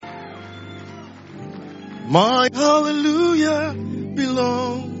My hallelujah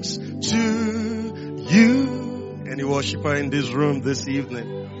belongs to you. Any worshiper in this room this evening?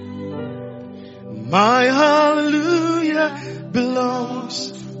 My hallelujah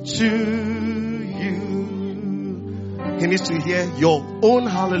belongs to you. He needs to hear your own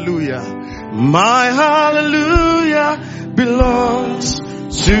hallelujah. My hallelujah belongs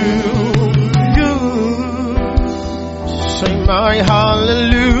to you. Say my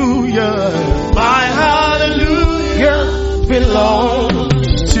hallelujah. My hallelujah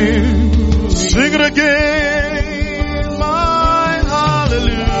belongs to you. Sing it again. My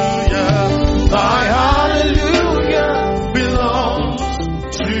hallelujah. My hallelujah belongs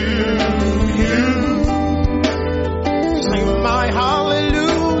to you. Sing my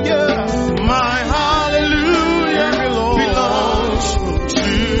hallelujah. My hallelujah belongs to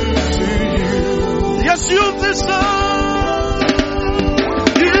you. Yes, you deserve.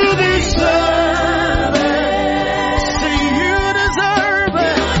 You deserve it. Say you deserve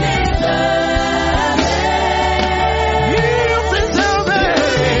it. You deserve it.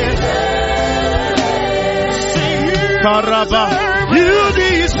 Say you deserve it. You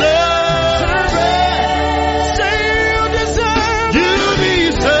deserve it. Say you deserve it. You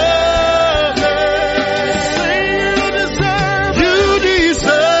deserve it. Say you deserve it. You deserve it.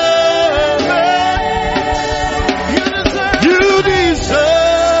 You deserve it. You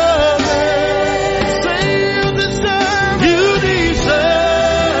deserve it. Say you deserve it. You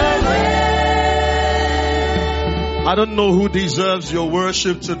deserve it. I don't know who deserves your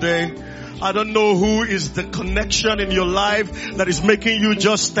worship today. I don't know who is the connection in your life that is making you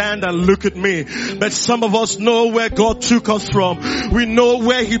just stand and look at me. But some of us know where God took us from. We know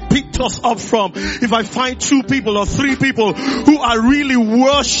where He picked us up from. If I find 2 people or 3 people who are really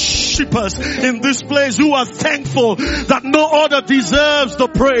worshippers in this place, who are thankful that no other deserves the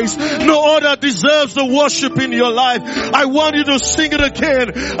praise, no other deserves the worship in your life, I want you to sing it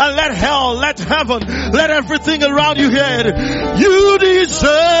again and let hell, let heaven, let everything around you hear it. You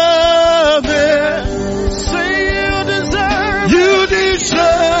deserve it. Say you deserve. You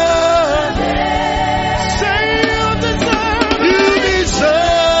deserve it. Say you deserve. You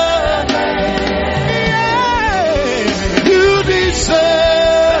deserve it. Yeah. You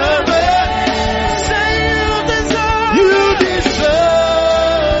deserve it. Say you deserve. You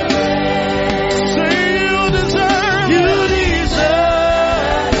deserve it. Say you deserve. You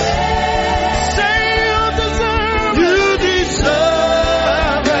deserve it. Say you deserve. You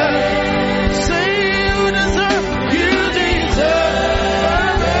deserve it. Say you deserve. You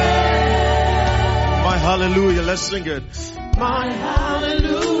deserve it. My hallelujah. Let's sing it. My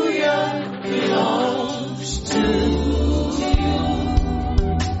hallelujah belongs to you.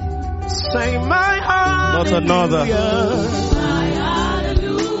 Say my hallelujah. Not another. My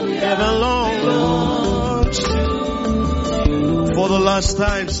hallelujah belongs to you. For the last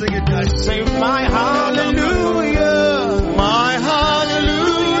time, sing it, guys. Say my hallelujah. My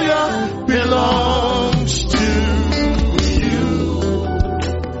hallelujah belongs to you.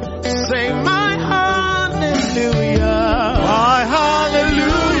 Say my hallelujah. My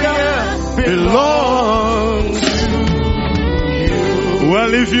hallelujah belongs to you.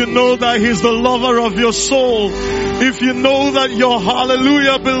 Well, if you know that He's the lover of your soul, if you know that your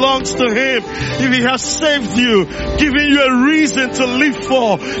hallelujah belongs to Him, if He has saved you, giving you a reason to live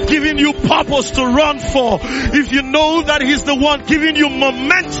for, giving you purpose to run for, if you know that He's the one giving you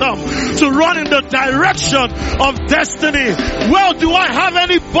momentum to run in the direction of destiny, well, do I have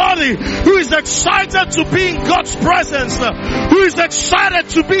anybody who is excited to be in God's presence, who is excited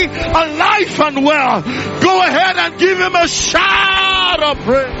to be alive and well? Go ahead and give Him a shout of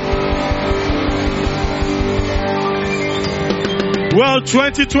praise. Well,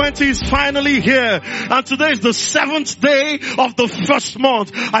 2020 is finally here, and today is the 7th day of the first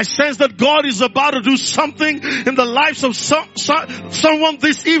month. I sense that God is about to do something in the lives of someone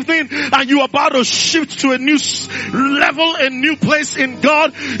this evening, and you're about to shift to a new level, a new place in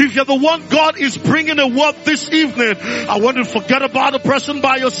God. If you're the one God is bringing a word this evening, I want you to forget about the person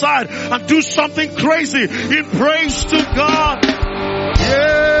by your side and do something crazy in praise to God.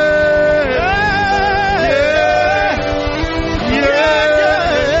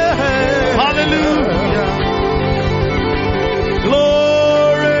 Hallelujah.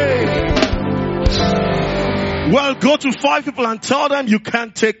 Glory. Well, go to 5 people and tell them, you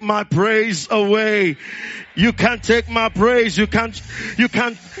can't take my praise away. You can't take my praise. You can't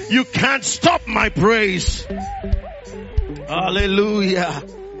stop my praise. Hallelujah.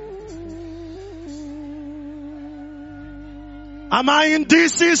 Am I in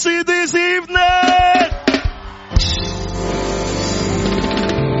DCC this evening?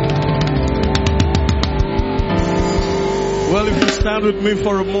 Well, if you stand with me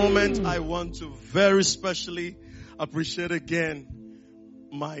for a moment, I want to very specially appreciate again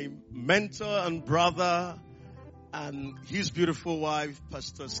my mentor and brother and his beautiful wife,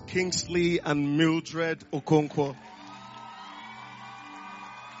 Pastors Kingsley and Mildred Okonkwo.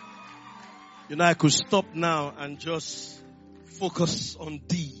 You know, I could stop now and just focus on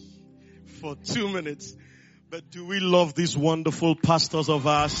D for 2 minutes. But do we love these wonderful pastors of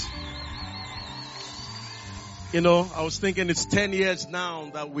ours? You know, I was thinking it's 10 years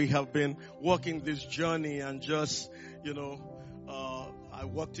now that we have been walking this journey and just, you know, I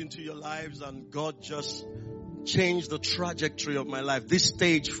walked into your lives and God just changed the trajectory of my life. This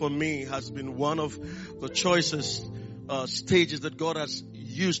stage for me has been one of the choicest stages that God has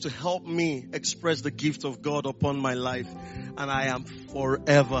used to help me express the gift of God upon my life. And I am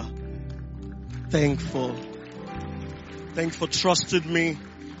forever thankful. Thanks for trusting me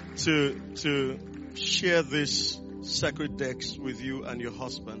to share this sacred text with you and your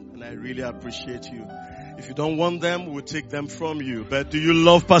husband. And I really appreciate you. If you don't want them, we'll take them from you. But do you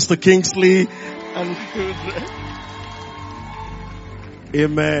love Pastor Kingsley? And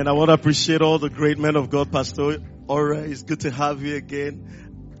amen. I want to appreciate all the great men of God. Pastor Ora, it's good to have you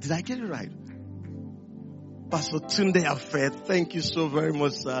again. Did I get it right? Pastor Tunde Afed, thank you so very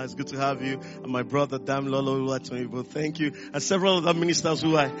much, sir. It's good to have you. And my brother Dam Lolo Oluwatoyibo, thank you. And several other ministers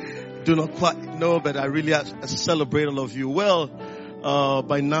who I do not quite know, but I really celebrate all of you. Well,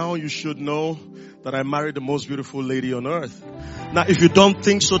 by now you should know that I married the most beautiful lady on earth. Now, if you don't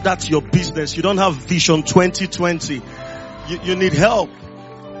think so, that's your business. You don't have Vision 2020. You need help.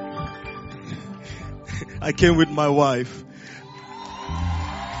 I came with my wife.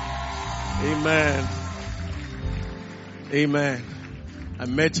 Amen. Amen. I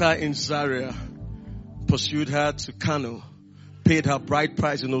met her in Zaria, pursued her to Kano, paid her bride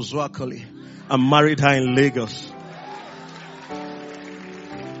price in Ozuakoli, and married her in Lagos.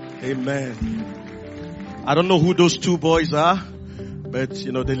 Amen. I don't know who those two boys are, but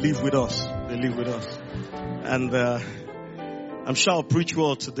you know, they live with us. They live with us. And I'm sure I'll preach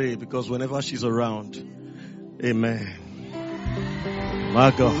well today because whenever she's around, amen.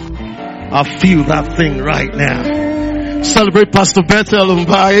 My God, I feel that thing right now. Celebrate Pastor Bethel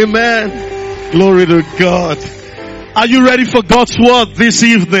Mba. Amen. Glory to God. Are you ready for God's word this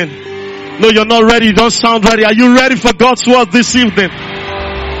evening? No, you're not ready. You don't sound ready. Are you ready for God's word this evening?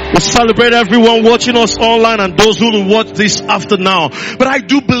 We celebrate everyone watching us online and those who will watch this after now. But I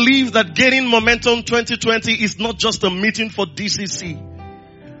do believe that Gaining Momentum 2020 is not just a meeting for DCC.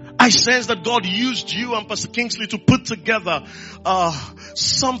 I sense that God used you and Pastor Kingsley to put together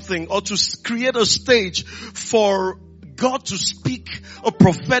something or to create a stage for God to speak a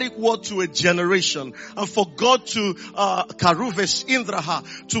prophetic word to a generation, and for God to Karuvesh Indraha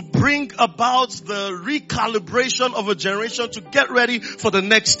to bring about the recalibration of a generation to get ready for the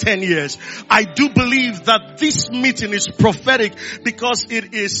next 10 years. I do believe that this meeting is prophetic because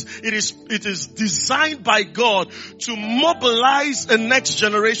it is designed by God to mobilize a next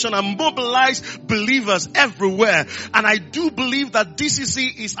generation and mobilize believers everywhere. And I do believe that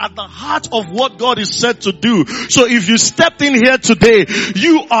DCC is at the heart of what God is set to do. So if you stepped in here today,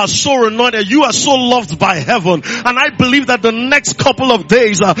 you are so anointed, you are so loved by heaven, and I believe that the next couple of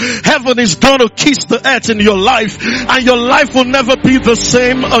days, heaven is going to kiss the earth in your life, and your life will never be the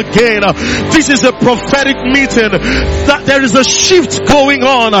same again. This is a prophetic meeting, that there is a shift going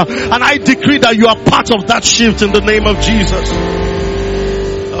on, and I decree that you are part of that shift in the name of Jesus.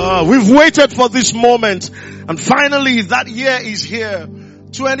 We've waited for this moment, and finally that year is here.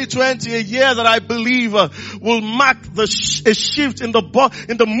 2020, a year that I believe will mark a shift in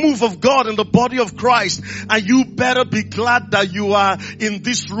the move of God in the body of Christ. And you better be glad that you are in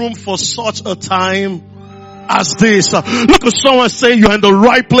this room for such a time as this. Look at someone say you're in the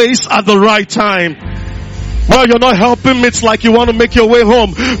right place at the right time. Well, you're not helping me. It's like you want to make your way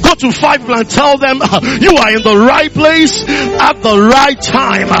home. Go to 5 and tell them you are in the right place at the right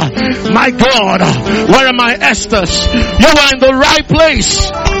time. My God, where are my Esthers? You are in the right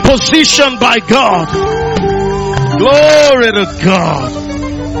place, positioned by God. Glory to God.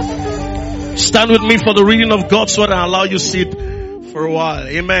 Stand with me for the reading of God's word and allow you to sit for a while.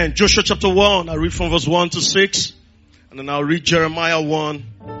 Amen. Joshua chapter 1, I read from verse 1 to 6. And then I'll read Jeremiah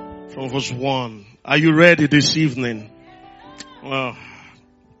 1 from verse 1. Are you ready this evening? Well,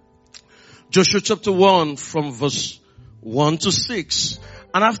 Joshua chapter 1 from verse 1 to 6.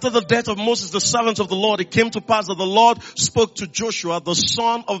 And after the death of Moses, the servant of the Lord, it came to pass that the Lord spoke to Joshua, the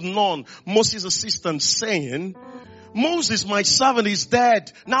son of Nun, Moses' assistant, saying, Moses, my servant, is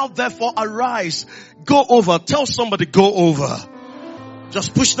dead. Now therefore arise, go over. Tell somebody, go over.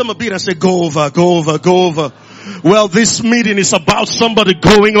 Just push them a bit and say, go over, go over, go over. Well, this meeting is about somebody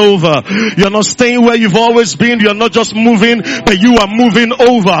going over. You're not staying where you've always been. You're not just moving, but you are moving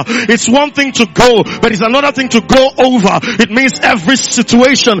over. It's one thing to go, but it's another thing to go over. It means every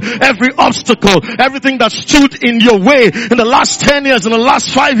situation, every obstacle, everything that stood in your way in the last 10 years, in the last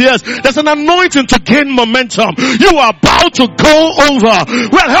 5 years, there's an anointing to gain momentum. You are about to go over.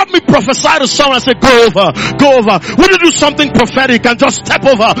 Well, help me prophesy to someone and say, go over, go over. Would you do something prophetic and just step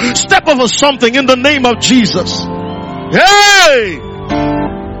over something in the name of Jesus? Hey!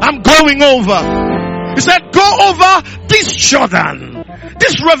 I'm going over. He said, go over this Jordan.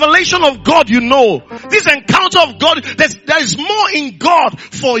 This revelation of God, this encounter of God, there is more in God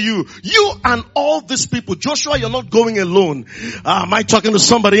for you. You and all these people. Joshua, you're not going alone. Am I talking to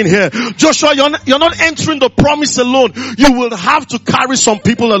somebody in here? Joshua, you're not entering the promise alone. You will have to carry some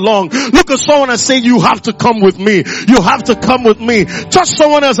people along. Look at someone and say, you have to come with me. You have to come with me. Touch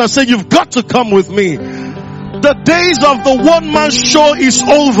someone else and say, you've got to come with me. The days of the one-man show is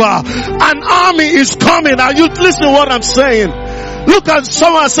over. An army is coming. Are you listening to what I'm saying? Look at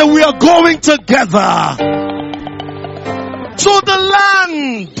someone and say, we are going together to the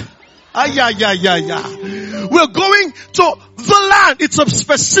land. We're going to the land. It's a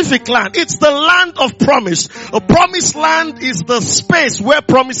specific land. It's the land of promise. A promised land is the space where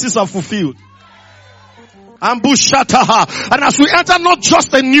promises are fulfilled. And as we enter not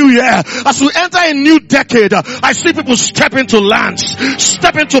just a new year, as we enter a new decade, I see people step into lands,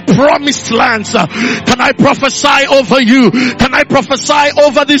 step into promised lands. Can I prophesy over you? Can I prophesy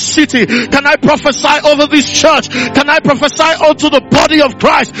over this city? Can I prophesy over this church? Can I prophesy onto the body of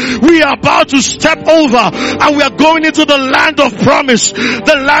Christ? We are about to step over and we are going into the land of promise.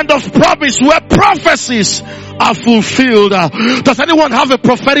 The land of promise where prophecies are fulfilled. Does anyone have a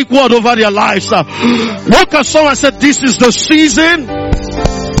prophetic word over their lives? Look at someone and say, this is the season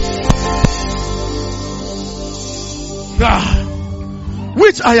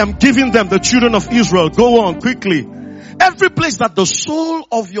which I am giving them, the children of Israel. Go on quickly. Every place that the sole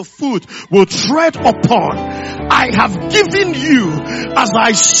of your foot will tread upon, I have given you, as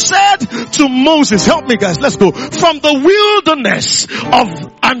I said to Moses. Help me guys, let's go. From the wilderness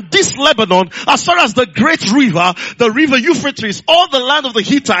and this Lebanon, as far as the great river, the river Euphrates, all the land of the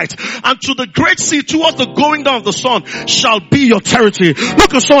Hittites, and to the great sea towards the going down of the sun, shall be your territory.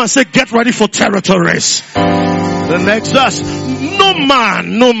 Look at someone and say, get ready for territories. The next verse. No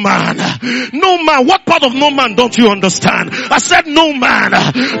man. What part of no man don't you understand? I said no man,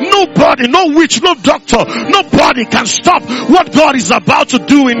 nobody, no witch, no doctor, nobody can stop what God is about to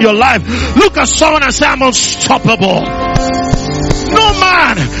do in your life. Look at someone and say, I'm unstoppable. No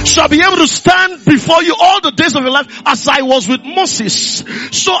man shall be able to stand before you all the days of your life. As I was with Moses,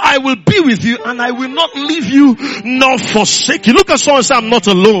 so I will be with you, and I will not leave you nor forsake you. Look at someone and say, I'm not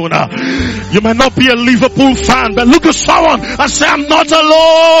alone. You may not be a Liverpool fan, but look at someone and say, I'm not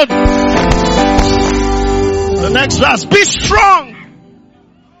alone. The next verse, be strong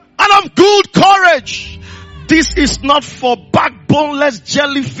and of good courage. This is not for backboneless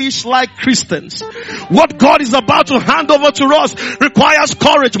jellyfish like Christians. What God is about to hand over to us requires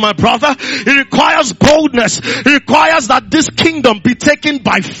courage, my brother. It requires boldness. It requires that this kingdom be taken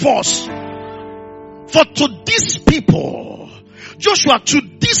by force. For to these people, Joshua, to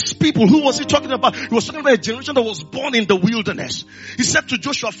these people, who was he talking about? He was talking about a generation that was born in the wilderness. He said to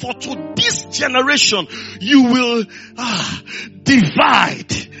Joshua, for to this generation you will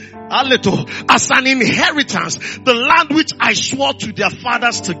divide as an inheritance the land which I swore to their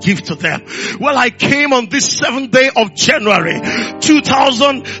fathers to give to them. Well, I came on this 7th day of January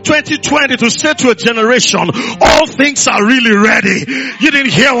 2020 to say to a generation, all things are really ready. You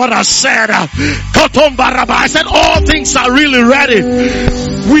didn't hear what I said. I said all things are really ready.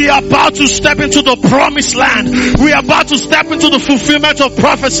 We are about to step into the promised land. We are about to step into the fulfillment of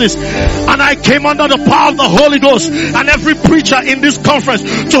prophecies. And I came under the power of the Holy Ghost and every preacher in this conference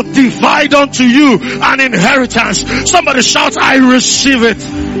to divide unto you an inheritance. Somebody shout, I receive it.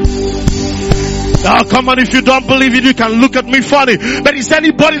 Now come on, if you don't believe it, you can look at me funny. But is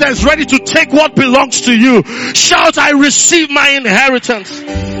anybody that is ready to take what belongs to you? Shout, I receive my inheritance.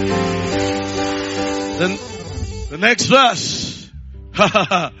 Then the next verse.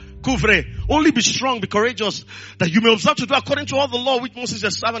 Kufre, only be strong, be courageous, that you may observe to do according to all the law which Moses your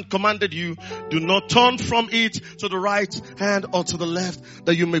servant commanded you. Do not turn from it to the right hand or to the left,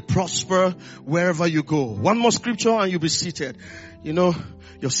 that you may prosper wherever you go. One more scripture and you'll be seated. You know,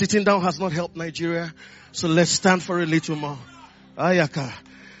 your sitting down has not helped Nigeria, so let's stand for a little more. Ayaka.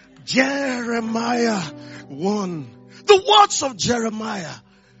 Jeremiah 1. The words of Jeremiah,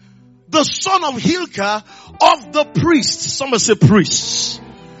 the son of Hilkiah of the priests. Somebody say priests.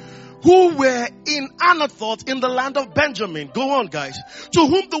 who were in Anathoth in the land of Benjamin. Go on, guys. To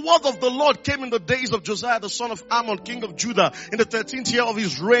whom the word of the Lord came in the days of Josiah, the son of Ammon, king of Judah, in the 13th year of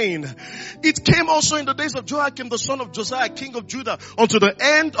his reign. It came also in the days of Joachim, the son of Josiah, king of Judah, unto the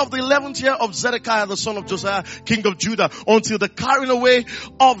end of the 11th year of Zedekiah, the son of Josiah, king of Judah, until the carrying away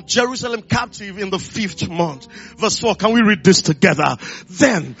of Jerusalem captive in the 5th month. Verse 4, can we read this together?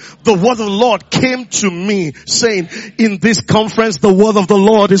 Then the word of the Lord came to me, saying, in this conference, the word of the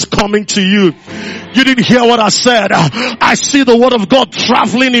Lord is coming to you. You didn't hear what I said. I see the word of God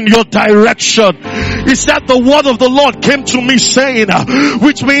traveling in your direction. He said the word of the Lord came to me saying,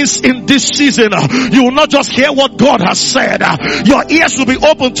 which means in this season, you will not just hear what God has said. Your ears will be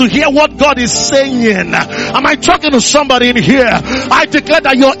open to hear what God is saying. Am I talking to somebody in here? I declare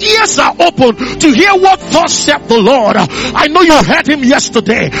that your ears are open to hear what thus saith the Lord. I know you heard him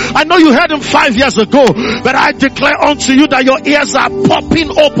yesterday. I know you heard him 5 years ago. But I declare unto you that your ears are popping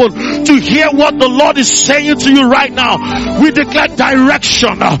open to hear what the Lord is saying to you right now. We declare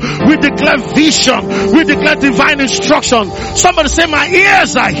direction. We declare vision. We declare divine instruction. Somebody say, my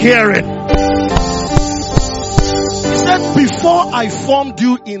ears are hearing. He said, before I formed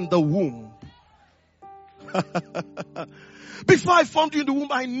you in the womb. Before I formed you in the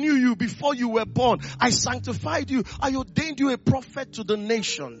womb, I knew you. Before you were born, I sanctified you. I ordained you a prophet to the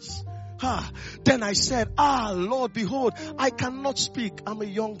nations. Then I said, Lord, behold, I cannot speak. I'm a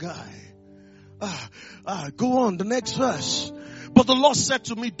young guy. Go on, the next verse. But the Lord said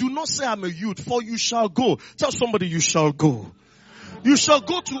to me, do not say I'm a youth, for you shall go. Tell somebody, you shall go. You shall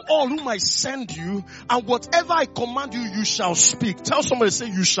go to all whom I send you, and whatever I command you, you shall speak. Tell somebody, say,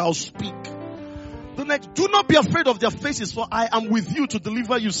 you shall speak. The next, do not be afraid of their faces, for I am with you to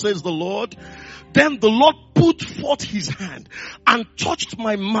deliver you, says the Lord. Then the Lord put forth his hand and touched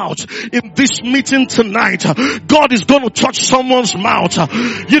my mouth. In this meeting tonight, God is going to touch someone's mouth.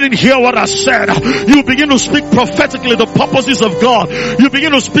 You didn't hear what I said. You begin to speak prophetically the purposes of God. You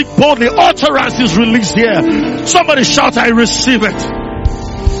begin to speak boldly. Utterance is released here. Somebody shout, I receive it.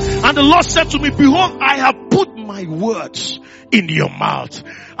 And the Lord said to me, behold, I have put my words in your mouth.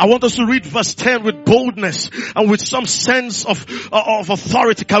 I want us to read verse 10 with boldness and with some sense of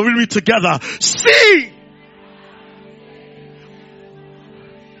authority. Can we read together? See!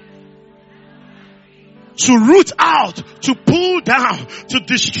 To root out, to pull down, to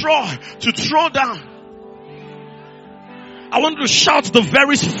destroy, to throw down. I want you to shout the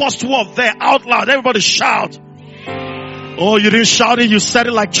very first word there out loud. Everybody shout. Oh, you didn't shout it. You said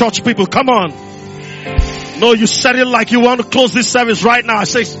it like church people. Come on. No, you said it like you want to close this service right now.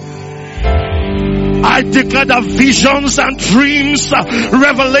 I declare that visions and dreams,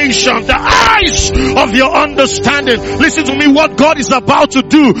 revelation, the eyes of your understanding. Listen to me, what God is about to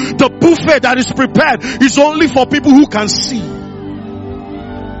do, the buffet that is prepared is only for people who can see.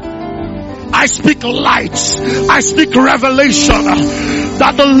 I speak light. I speak revelation.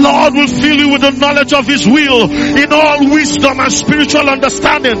 That the Lord will fill you with the knowledge of his will in all wisdom and spiritual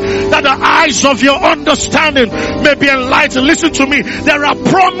understanding. That the eyes of your understanding may be enlightened. Listen to me. There are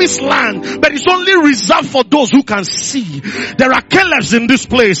promised land, but it's only reserved for those who can see. There are Calebs in this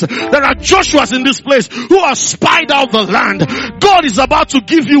place. There are Joshuas in this place who have spied out the land. God is about to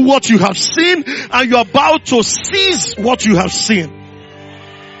give you what you have seen, and you're about to seize what you have seen.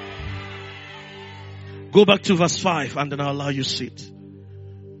 Go back to verse 5 and then I'll allow you sit.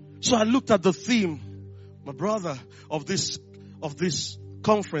 So I looked at the theme, my brother, of this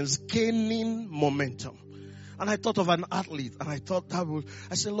conference, gaining momentum. And I thought of an athlete, and I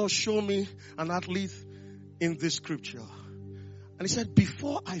said, Lord, show me an athlete in this scripture. And he said,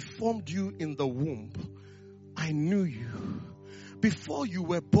 before I formed you in the womb, I knew you. Before you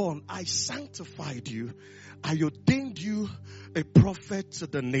were born, I sanctified you. I ordained you a prophet to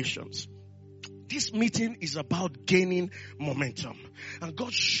the nations. This meeting is about gaining momentum. And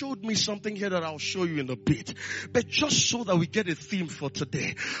God showed me something here that I'll show you in a bit. But just so that we get a theme for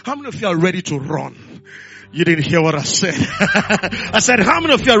today. How many of you are ready to run? You didn't hear what I said. I said, how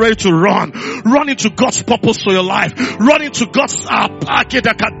many of you are ready to run? Run into God's purpose for your life. Run into God's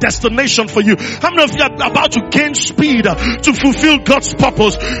destination for you. How many of you are about to gain speed to fulfill God's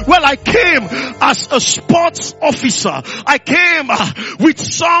purpose? Well, I came as a sports officer. I came with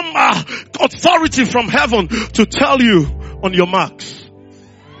some authority from heaven to tell you on your marks.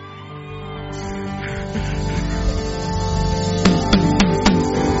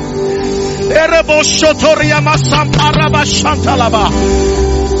 I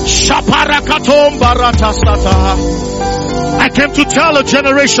came to tell a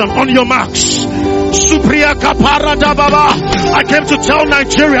generation on your marks. I came to tell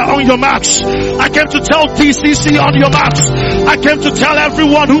Nigeria on your marks. I came to tell DCC on your marks. I came to tell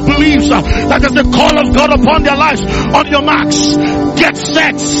everyone who believes that there's a call of God upon their lives. On your marks, get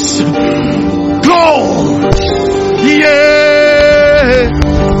set, go. Yeah.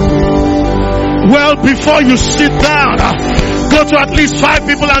 Well, before you sit down, go to at least 5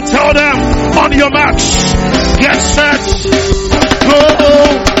 people and tell them, on your marks, get set, go.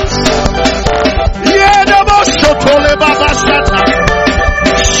 Yeah,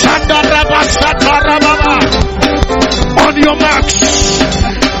 on your marks,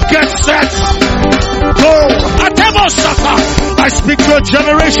 get set, go. I speak to a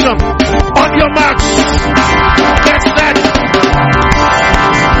generation. On your marks, get set.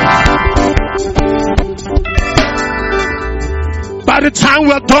 By the time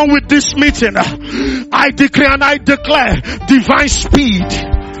we are done with this meeting, I decree and I declare divine speed.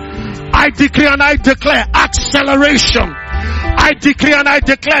 I decree and I declare acceleration. I decree and I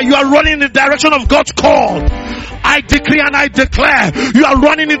declare you are running in the direction of God's call. I decree and I declare you are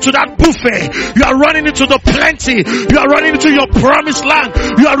running into that buffet. You are running into the plenty. You are running into your promised land.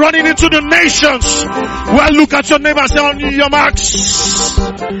 You are running into the nations. Well, look at your neighbor and say, on your marks.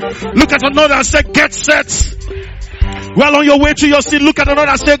 Look at another and say, get set. Well, on your way to your seat, look at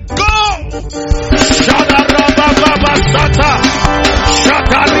another and say, go.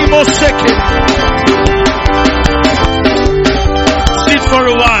 Sit for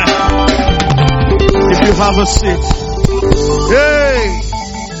a while. If you have a seat. Hey.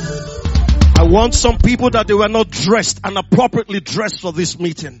 I want some people that they were not dressed and appropriately dressed for this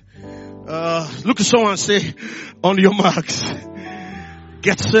meeting. Look at someone and say, on your marks,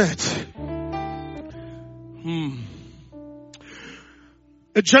 get set.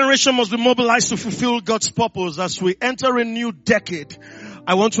 A generation must be mobilized to fulfill God's purpose as we enter a new decade.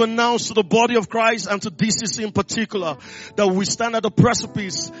 I want to announce to the body of Christ and to DCC in particular that we stand at the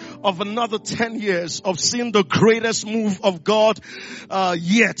precipice of another 10 years of seeing the greatest move of God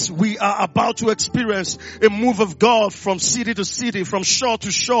yet. We are about to experience a move of God from city to city, from shore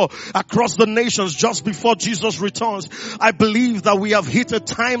to shore, across the nations just before Jesus returns. I believe that we have hit a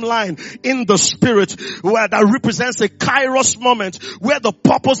timeline in the spirit where that represents a kairos moment where the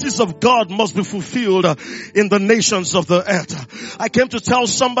purposes of God must be fulfilled in the nations of the earth. I came to tell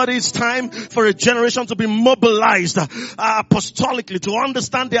somebody it's time for a generation to be mobilized apostolically, to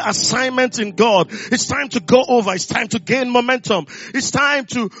understand their assignment in God. It's time to go over. It's time to gain momentum. It's time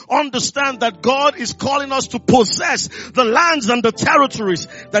to understand that God is calling us to possess the lands and the territories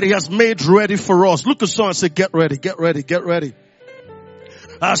that He has made ready for us. Look at someone and say, get ready, get ready, get ready.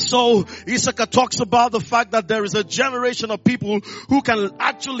 So Issachar talks about the fact that there is a generation of people who can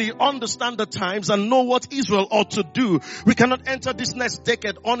actually understand the times and know what Israel ought to do. We cannot enter this next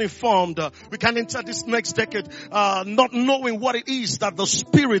decade uninformed. We can enter this next decade not knowing what it is that the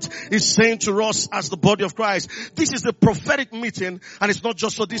Spirit is saying to us as the body of Christ. This is a prophetic meeting, and it's not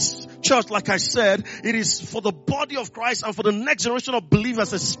just for this church, like I said. It is for the body of Christ and for the next generation of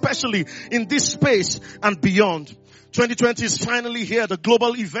believers, especially in this space and beyond. 2020 is finally here. The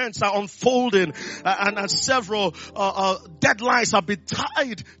global events are unfolding, and several deadlines have been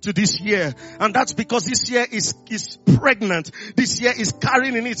tied to this year. And that's because this year is pregnant. This year is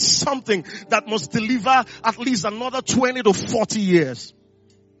carrying in it something that must deliver at least another 20 to 40 years.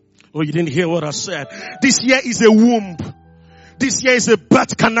 Oh, you didn't hear what I said. This year is a womb. This year is a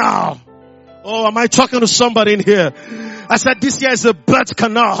birth canal. Oh, am I talking to somebody in here? I said this year is a birth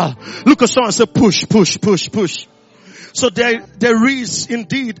canal. Look at someone and say push, push, push, push. So there is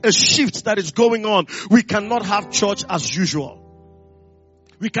indeed a shift that is going on. We cannot have church as usual.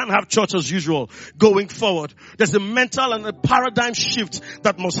 We can't have church as usual going forward. There's a mental and a paradigm shift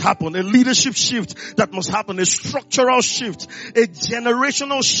that must happen. A leadership shift that must happen. A structural shift. A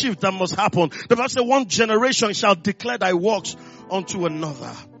generational shift that must happen. The Bible says one generation shall declare thy works unto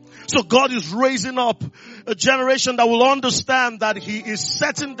another. So God is raising up a generation that will understand that He is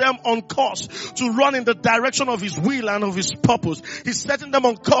setting them on course to run in the direction of His will and of His purpose. He's setting them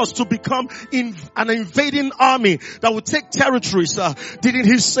on course to become an invading army that will take territories. Didn't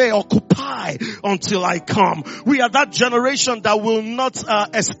He say, occupy until I come? We are that generation that will not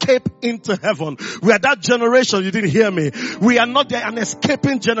escape into heaven. We are that generation, you didn't hear me. We are not an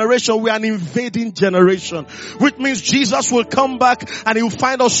escaping generation. We are an invading generation. Which means Jesus will come back and He will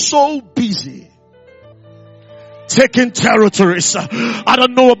find us so busy taking territories. I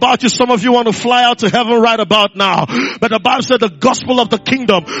don't know about you. Some of you want to fly out to heaven right about now. But the Bible said the gospel of the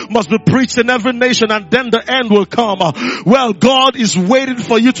kingdom must be preached in every nation and then the end will come. Well, God is waiting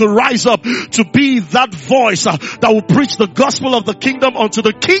for you to rise up to be that voice that will preach the gospel of the kingdom unto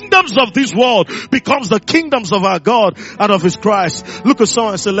the kingdoms of this world becomes the kingdoms of our God and of His Christ. Look at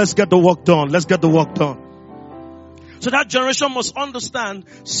someone and say, let's get the work done. Let's get the work done. So that generation must understand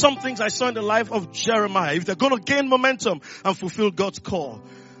some things I saw in the life of Jeremiah. If they're going to gain momentum and fulfill God's call.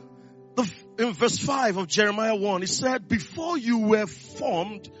 In verse 5 of Jeremiah 1, it said, before you were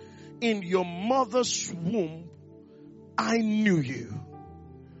formed in your mother's womb, I knew you.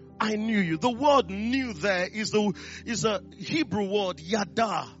 I knew you. The word knew there is a Hebrew word,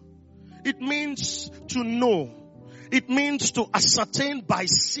 yada. It means to know. It means to ascertain by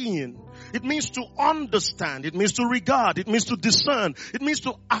seeing. It means to understand. It means to regard. It means to discern. It means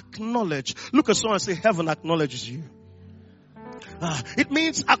to acknowledge. Look at someone and say, heaven acknowledges you. It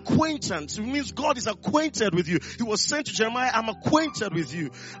means acquaintance. It means God is acquainted with you. He was saying to Jeremiah, I'm acquainted with you.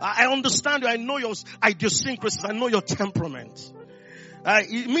 I understand you. I know your idiosyncrasies. I know your temperament.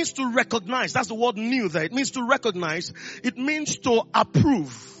 It means to recognize. That's the word new there. It means to recognize. It means to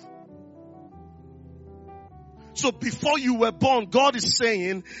approve. So before you were born, God is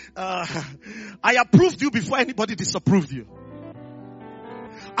saying, I approved you before anybody disapproved you.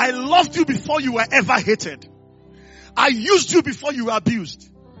 I loved you before you were ever hated. I used you before you were abused.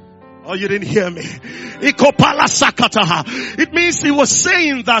 Oh, you didn't hear me. It means he was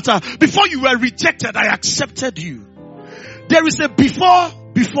saying that before you were rejected, I accepted you. There is a before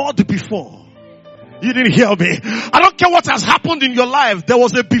the before. You didn't hear me. I don't care what has happened in your life. There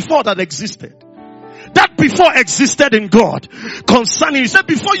was a before that existed. That before existed in God. Concerning, he said,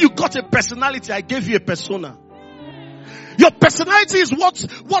 before you got a personality, I gave you a persona. Your personality is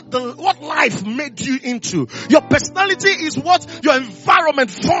what life made you into. Your personality is what your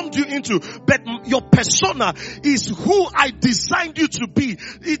environment formed you into. But your persona is who I designed you to be.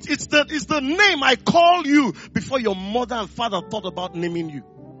 It's the name I call you before your mother and father thought about naming you.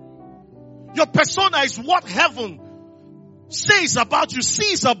 Your persona is what heaven says about you,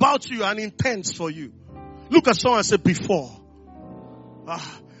 sees about you, and intends for you. Look at someone and say, before.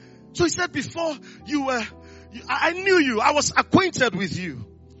 So he said, before you were, I knew you. I was acquainted with you.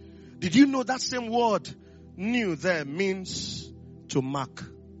 Did you know that same word, knew, there means to mark?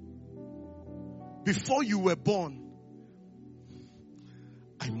 Before you were born,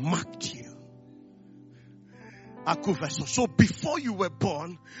 I marked you. So before you were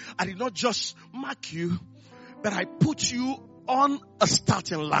born, I did not just mark you, but I put you on a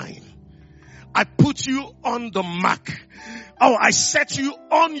starting line. I put you on the mark. Oh, I set you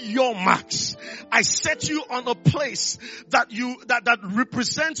on your marks. I set you on a place that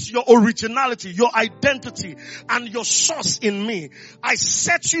represents your originality, your identity, and your source in me. I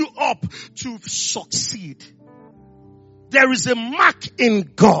set you up to succeed. There is a mark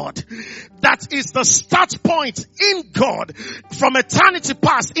in God that is the start point in God from eternity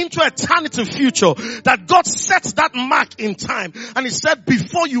past into eternity future, that God sets that mark in time. And he said,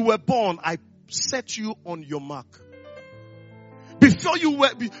 before you were born, I set you on your mark. Before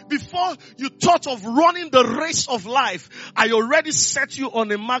you thought of running the race of life, I already set you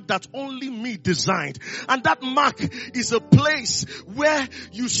on a mark that only me designed. And that mark is a place where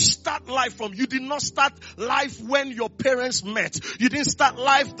you start life from. You did not start life when your parents met. You didn't start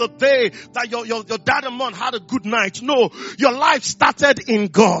life the day that your dad and mom had a good night. No, your life started in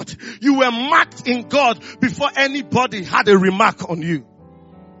God. You were marked in God before anybody had a remark on you.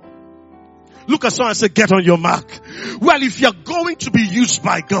 Look at someone and say, get on your mark. Well, if you're going to be used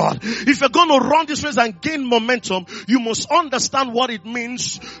by God, if you're going to run this race and gain momentum, you must understand what it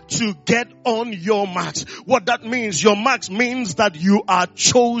means to get on your marks. What that means, your marks means that you are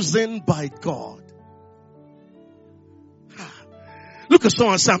chosen by God. Look at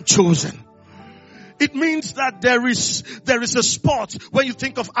someone and say, I'm chosen. It means that there is a sport when you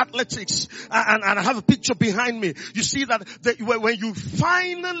think of athletics, and I have a picture behind me. You see that when you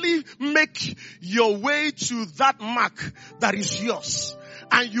finally make your way to that mark that is yours,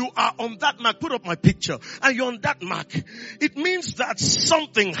 and you are on that mark, put up my picture, and you're on that mark, it means that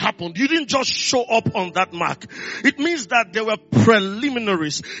something happened. You didn't just show up on that mark. It means that there were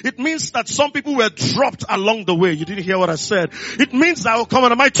preliminaries. It means that some people were dropped along the way. You didn't hear what I said. It means that, oh come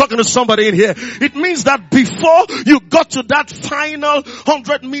on, am I talking to somebody in here? It means that before you got to that final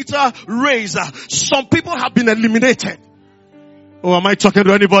 100-meter race, some people have been eliminated. Oh, am I talking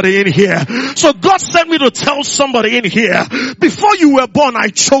to anybody in here? So God sent me to tell somebody in here, before you were born, I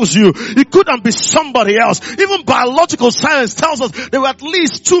chose you. It couldn't be somebody else. Even biological science tells us there were at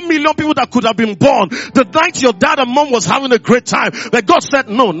least 2 million people that could have been born the night your dad and mom was having a great time. But God said,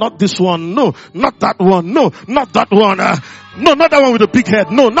 no, not this one. No, not that one. No, not that one. No, not that one with the big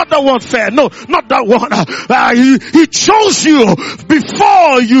head. No, not that one fair. No, not that one. He chose you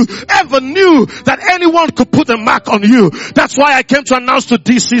before you ever knew that anyone could put a mark on you. That's why I came to announce to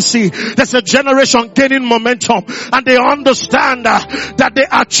DCC, there's a generation gaining momentum and they understand that they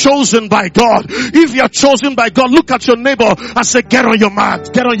are chosen by God. If you are chosen by God, look at your neighbor and say, get on your marks.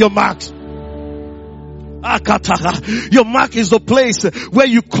 Get on your marks. Your mark is the place where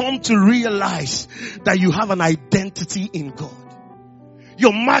you come to realize that you have an identity in God.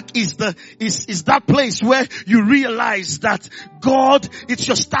 Your mark is that place where you realize that God, it's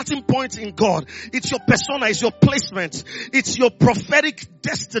your starting point in God. It's your persona, it's your placement. It's your prophetic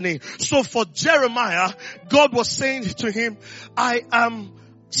destiny. So for Jeremiah, God was saying to him, I am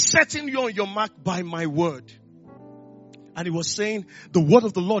setting you on your mark by my word. And he was saying, the word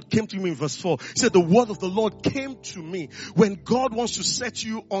of the Lord came to me in verse 4. He said, the word of the Lord came to me. When God wants to set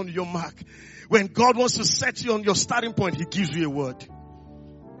you on your mark, when God wants to set you on your starting point, he gives you a word.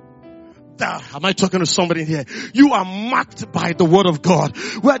 Am I talking to somebody in here? You are marked by the word of God.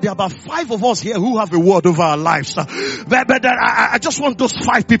 Well, there are about 5 of us here who have a word over our lives. But I just want those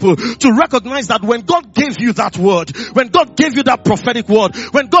 5 people to recognize that when God gave you that word, when God gave you that prophetic word,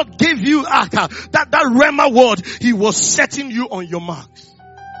 when God gave you that Rhema word, he was setting you on your marks.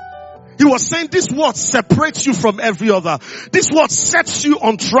 He was saying this word separates you from every other. This word sets you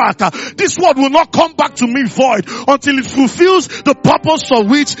on track. This word will not come back to me void until it fulfills the purpose for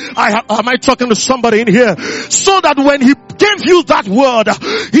which am I talking to somebody in here? So that when he gave you that word,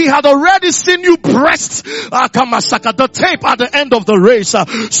 he had already seen you pressed the tape at the end of the race.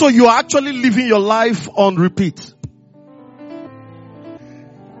 So you are actually living your life on repeat.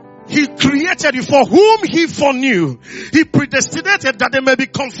 He created you, for whom he foreknew. He predestinated that they may be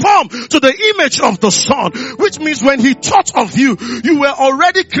conformed to the image of the Son. Which means when he thought of you, you were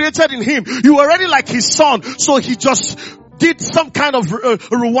already created in him. You were already like his Son. So he just did some kind of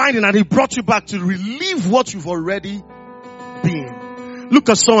rewinding and he brought you back to relieve what you've already been. Look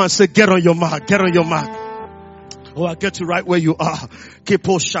at someone and say, get on your mark, get on your mark. Oh, I'll get you right where you are.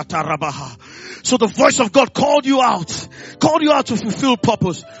 So the voice of God called you out to fulfill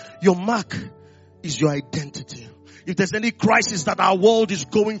purpose. Your mark is your identity. If there's any crisis that our world is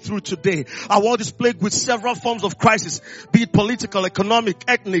going through today, our world is plagued with several forms of crisis, be it political, economic,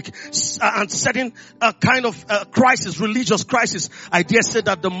 ethnic, and setting a kind of crisis, religious crisis. I dare say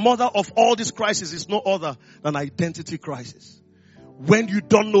that the mother of all these crises is no other than identity crisis. When you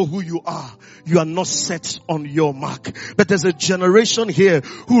don't know who you are not set on your mark. But there's a generation here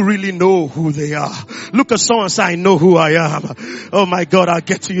who really know who they are. Look at someone and say, I know who I am. Oh my God, I'll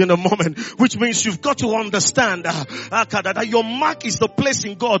get to you in a moment. Which means you've got to understand that your mark is the place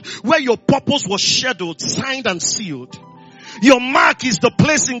in God where your purpose was scheduled, signed and sealed. Your mark is the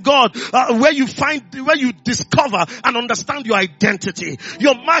place in God where you discover and understand your identity.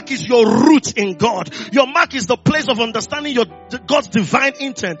 Your mark is your root in God. Your mark is the place of understanding God's divine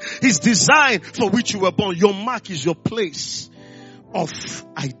intent, his design for which you were born. Your mark is your place of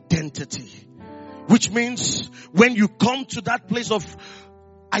identity. Which means when you come to that place of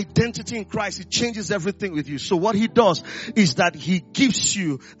identity in Christ, it changes everything with you. So what he does is that he gives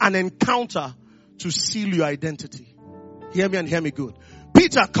you an encounter to seal your identity. Hear me and hear me good.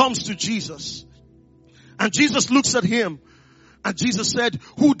 Peter comes to Jesus and Jesus looks at him and Jesus said,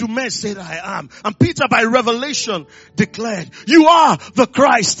 who do men say that I am? And Peter by revelation declared, you are the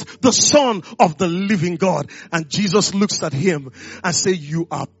Christ, the Son of the living God. And Jesus looks at him and said, you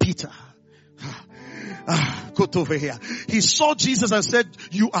are Peter. Go over here. He saw Jesus and said,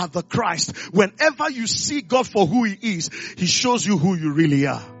 you are the Christ. Whenever you see God for who he is, he shows you who you really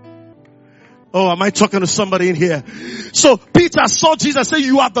are. Oh, am I talking to somebody in here? So Peter saw Jesus say,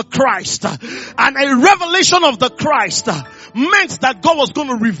 you are the Christ. And a revelation of the Christ meant that God was going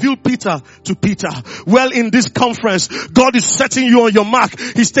to reveal Peter to Peter. Well, in this conference, God is setting you on your mark.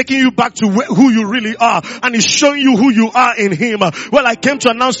 He's taking you back to who you really are. And he's showing you who you are in him. Well, I came to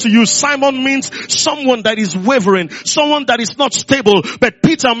announce to you, Simon means someone that is wavering, someone that is not stable. But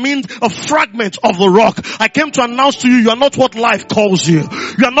Peter means a fragment of the rock. I came to announce to you, you are not what life calls you.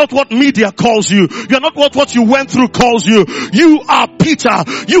 You are not what media calls you. You are not what you went through calls you. You are Peter.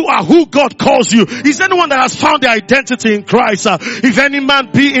 You are who God calls you. Is anyone that has found their identity in Christ? If any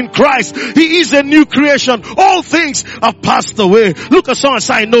man be in Christ, he is a new creation. All things have passed away. Look at someone and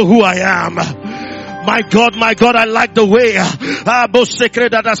say, I know who I am. My God, I like the way most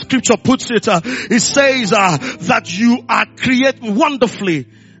sacred that scripture puts it. It says that you are created wonderfully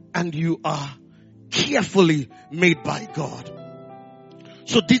and you are carefully made by God.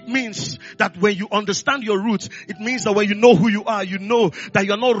 So this means that when you understand your roots, it means that when you know who you are, you know that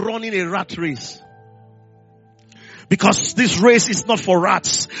you're not running a rat race. Because this race is not for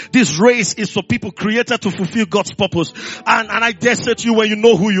rats. This race is for people created to fulfill God's purpose. And I dare say to you, when you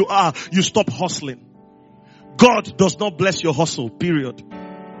know who you are, you stop hustling. God does not bless your hustle, period.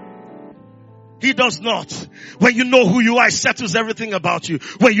 He does not. When you know who you are, it settles everything about you.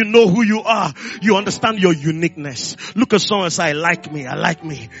 When you know who you are, you understand your uniqueness. Look at someone and say, I like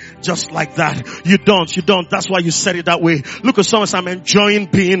me. Just like that. You don't. That's why you said it that way. Look at someone and say, I'm enjoying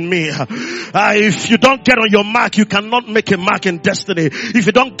being me. If you don't get on your mark, you cannot make a mark in destiny. If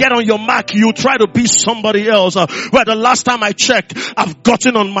you don't get on your mark, you try to be somebody else. Where the last time I checked, I've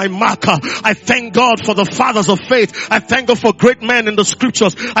gotten on my mark. I thank God for the fathers of faith. I thank God for great men in the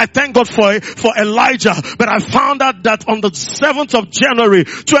scriptures. I thank God for Elijah. But I found out that on the 7th of January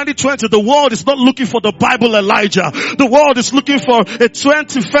 2020, the world is not looking for the Bible Elijah. The world is looking for a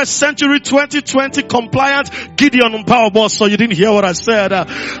 21st century 2020 compliant Gideon Mba. So you didn't hear what I said.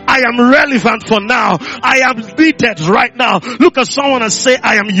 I am relevant for now. I am needed right now. Look at someone and say,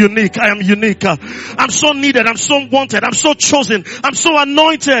 I am unique. I am unique. I'm so needed. I'm so wanted. I'm so chosen. I'm so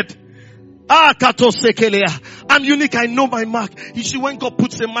anointed. I'm unique. I know my mark. You see, when God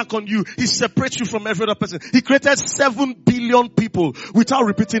puts a mark on you, He separates you from every other person. He created 7 billion people without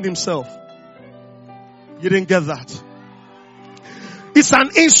repeating Himself. You didn't get that. It's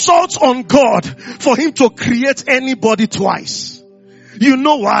an insult on God for Him to create anybody twice. You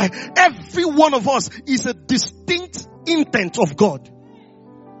know why? Every one of us is a distinct intent of God.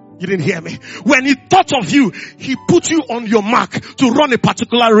 You didn't hear me. When He thought of you, He put you on your mark to run a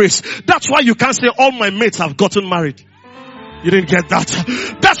particular race. That's why you can't say all my mates have gotten married. You didn't get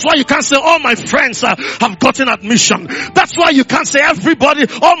that. That's why you can't say all my friends have gotten admission. That's why you can't say everybody,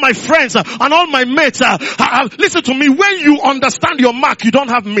 all my friends and all my mates listen to me. When you understand your mark, you don't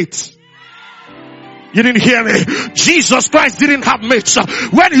have mates. You didn't hear me. Jesus Christ didn't have mates.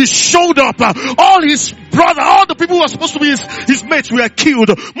 When He showed up, all His brother, all the people who were supposed to be his mates were killed.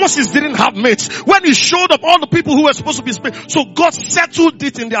 Moses didn't have mates. When He showed up, all the people who were supposed to be his mates. So God settled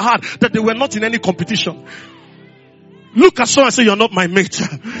it in their heart that they were not in any competition. Look at someone and say, you're not my mate.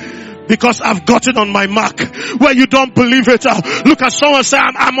 Because I've gotten on my mark. Where you don't believe it, look at someone and say,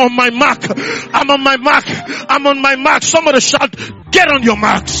 I'm on my mark. I'm on my mark. I'm on my mark. Somebody shout, get on your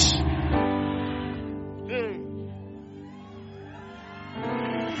marks.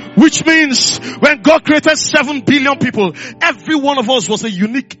 Which means when God created 7 billion people, every one of us was a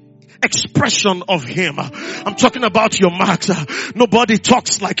unique expression of Him. I'm talking about your marks. Nobody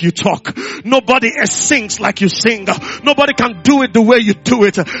talks like you talk. Nobody sings like you sing. Nobody can do it the way you do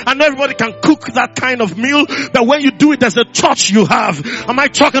it. And everybody can cook that kind of meal that when you do it, there's a touch you have. Am I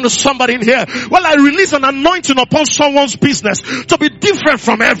talking to somebody in here? Well, I release an anointing upon someone's business to be different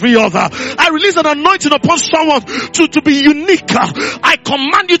from every other. I release an anointing upon someone to be unique. I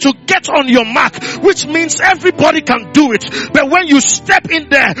command you to get on your mark, which means everybody can do it. But when you step in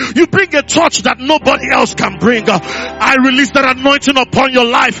there, you bring a touch that nobody else can bring. I release that anointing upon your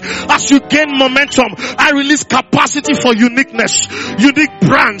life. As you gain momentum, I release capacity for uniqueness, unique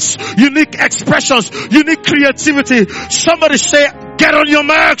brands, unique expressions, unique creativity. Somebody say, get on your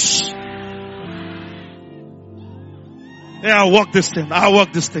marks. Yeah, I'll walk this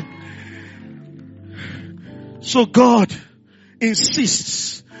thing. So God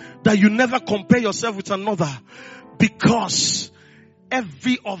insists that you never compare yourself with another, because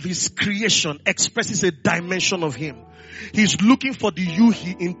every of His creation expresses a dimension of Him. He's looking for the you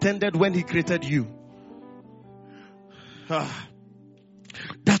He intended when He created you.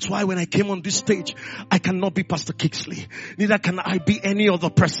 That's why when I came on this stage, I cannot be Pastor Kingsley. Neither can I be any other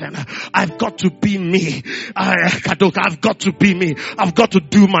person. I've got to be me. I've got to be me. I've got to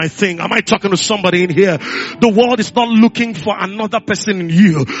do my thing. Am I talking to somebody in here? The world is not looking for another person in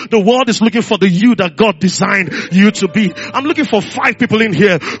you. The world is looking for the you that God designed you to be. I'm looking for 5 people in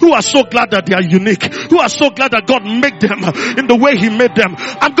here who are so glad that they are unique, who are so glad that God made them in the way He made them.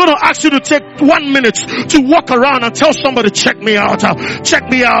 I'm going to ask you to take 1 minute to walk around and tell somebody, check me out. Check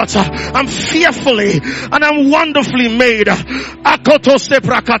me out. I'm fearfully and I'm wonderfully made.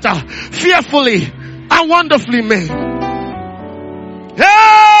 Fearfully and wonderfully made.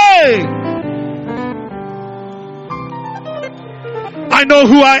 Hey! I know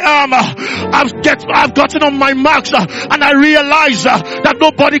who I am. I've gotten on my marks, and I realize that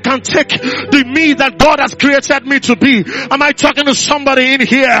nobody can take the me that God has created me to be. Am I talking to somebody in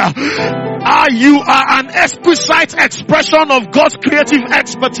here? You are an exquisite expression of God's creative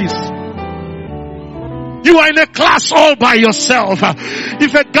expertise. You are in a class all by yourself.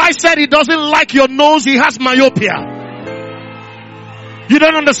 If a guy said he doesn't like your nose, he has myopia. You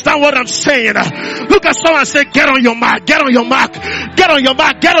don't understand what I'm saying. Look at someone and say, get on your mark, get on your mark, get on your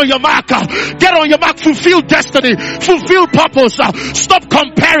mark, get on your mark, get on your mark, fulfill destiny, fulfill purpose. Stop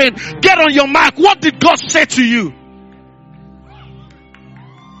comparing. Get on your mark. What did God say to you?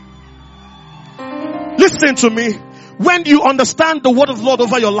 Listen to me. When you understand the word of the Lord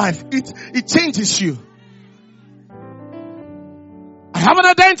over your life, it changes you. I have an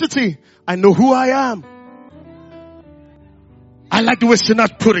identity. I know who I am. I like the way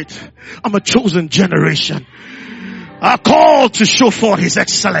Sinat put it. I'm a chosen generation. A call to show forth His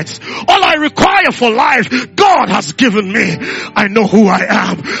excellence. All I require for life, God has given me. I know who I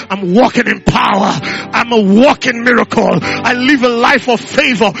am. I'm walking in power. I'm a walking miracle. I live a life of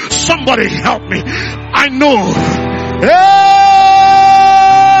favor. Somebody help me. I know.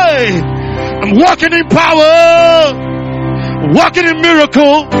 Hey! I'm walking in power. Walking in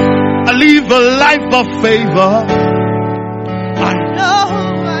miracle. I live a life of favor. I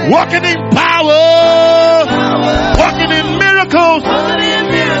know. Walking in power. Walking in miracles. I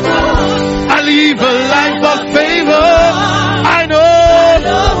live a life of favor. I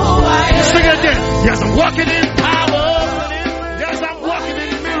know. Sing it again. Yes, I'm walking in power. Yes, I'm walking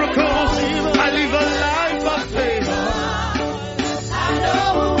in miracles. I live a life of favor. I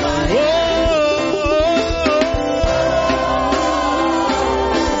know.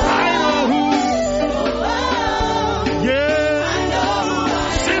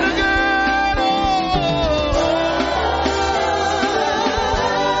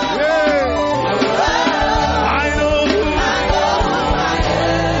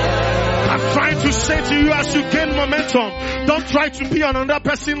 Say to you as you gain momentum, don't try to be on another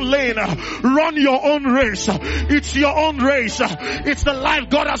person's lane. Run your own race. It's your own race. It's the life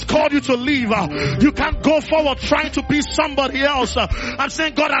God has called you to live. You can't go forward trying to be somebody else. I'm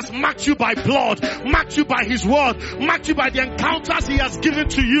saying God has marked you by blood, marked you by His word, marked you by the encounters He has given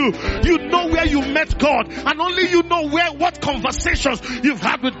to you. You know where you met God, and only you know what conversations you've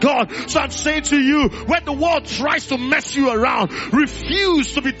had with God. So I'm saying to you, when the world tries to mess you around,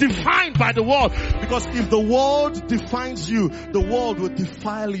 refuse to be defined by the world. Because if the world defines you, the world will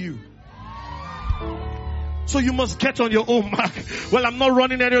defile you. So you must get on your own mark. Well, I'm not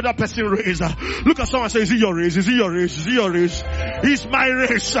running any other person's race. Look at someone and say, is it your race? Is it your race? Is it your race? It's my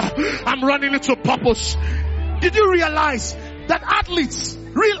race. I'm running into purpose. Did you realize that athletes,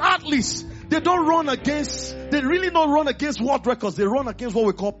 real athletes, they really don't run against world records. They run against what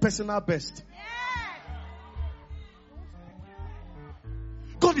we call personal best.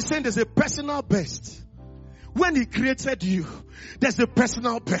 God is saying there's a personal best. When He created you, there's a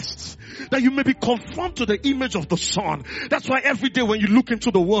personal best. That you may be conformed to the image of the Son. That's why every day when you look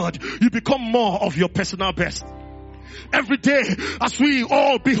into the Word, you become more of your personal best. Every day, as we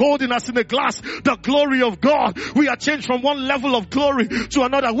all beholding us in a glass, the glory of God, we are changed from one level of glory to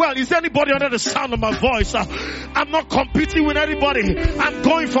another. Well, is there anybody under the sound of my voice? I'm not competing with anybody. I'm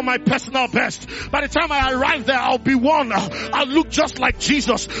going for my personal best. By the time I arrive there, I'll be one. I'll look just like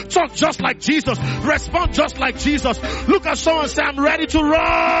Jesus, talk just like Jesus, respond just like Jesus. Look at someone and say, I'm ready to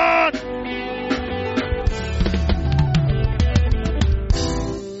run.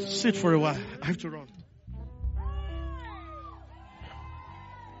 Sit for a while. I have to run.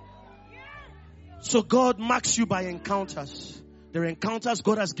 So God marks you by encounters. There are encounters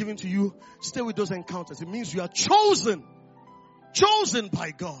God has given to you. Stay with those encounters. It means you are chosen. Chosen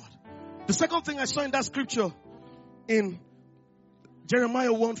by God. The second thing I saw in that scripture in Jeremiah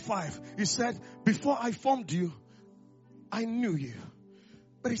 1:5, He said, before I formed you, I knew you.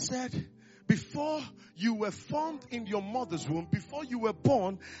 But He said, before you were formed in your mother's womb, before you were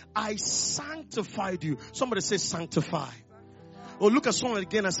born, I sanctified you. Somebody say sanctify. Or look at someone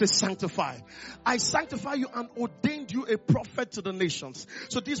again and say sanctify. I sanctify you and ordained you a prophet to the nations.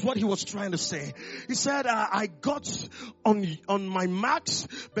 So this is what He was trying to say. He said, I got on my marks,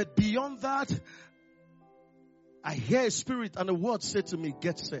 but beyond that, I hear a spirit and a word said to me,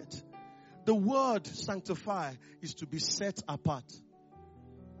 get set. The word sanctify is to be set apart.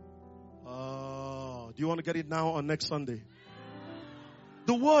 Do you want to get it now or next Sunday?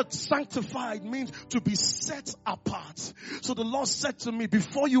 The word sanctified means to be set apart. So the Lord said to me,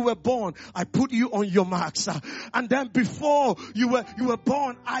 before you were born, I put you on your marks. And then before you were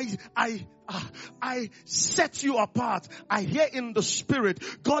born, I set you apart. I hear in the spirit,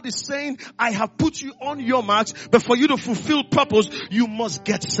 God is saying, I have put you on your marks, but for you to fulfill purpose, you must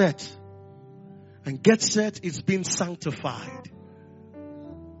get set. And get set is being sanctified.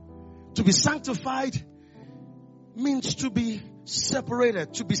 To be sanctified means to be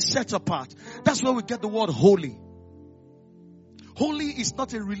separated, to be set apart. That's where we get the word holy. Holy is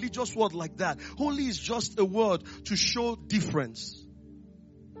not a religious word like that. Holy is just a word to show difference.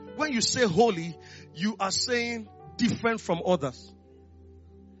 When you say holy, you are saying different from others.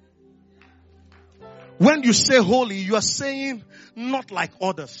 When you say holy, you are saying not like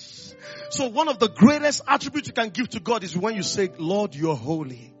others. So one of the greatest attributes you can give to God is when you say, Lord, you're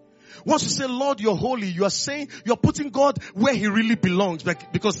holy. Once you say, Lord, you're holy, you are saying, you're putting God where He really belongs,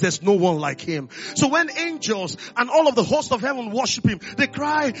 because there's no one like Him. So when angels and all of the hosts of heaven worship Him, they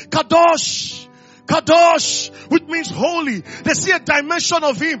cry, Kadosh, Kadosh, which means holy. They see a dimension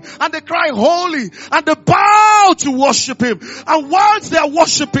of Him and they cry holy, and they bow to worship Him. And whilst they are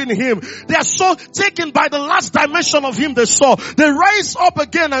worshiping Him, they are so taken by the last dimension of Him they saw. They rise up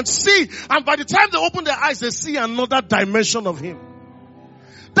again and see, and by the time they open their eyes, they see another dimension of Him.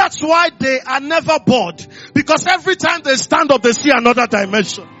 That's why they are never bored, because every time they stand up, they see another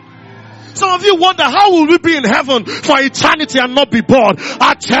dimension. Some of you wonder, how will we be in heaven for eternity and not be bored?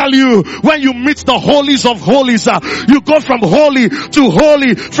 I tell you, when you meet the holies of holies, you go from holy to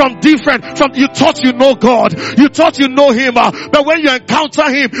holy, from you thought you know God, you thought you know Him, but when you encounter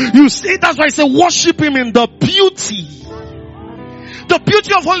Him, you see, that's why I say worship Him in the beauty. The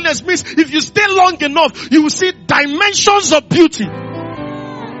beauty of holiness means if you stay long enough, you will see dimensions of beauty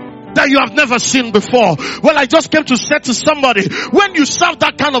that you have never seen before. Well, I just came to say to somebody, when you serve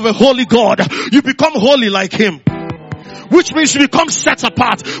that kind of a holy God, you become holy like Him. Which means you become set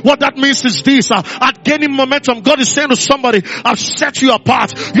apart. What that means is this, at gaining momentum, God is saying to somebody, I've set you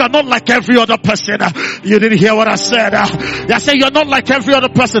apart. You are not like every other person. You didn't hear what I said. I said you're not like every other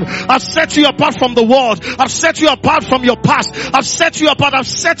person. I've set you apart from the world. I've set you apart from your past. I've set you apart. I've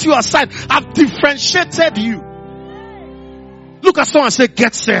set you aside. I've differentiated you. Look at someone and say,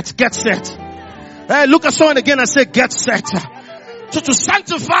 get set, get set. Hey, look at someone again and say, get set. So to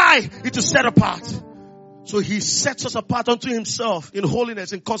sanctify is to set apart. So He sets us apart unto Himself in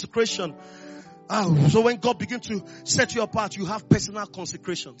holiness, in consecration. So when God begins to set you apart, you have personal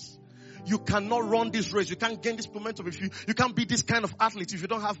consecrations. You cannot run this race. You can't gain this momentum if you can't be this kind of athlete if you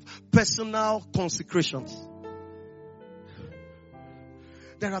don't have personal consecrations.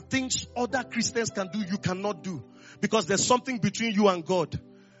 There are things other Christians can do, you cannot do. Because there's something between you and God.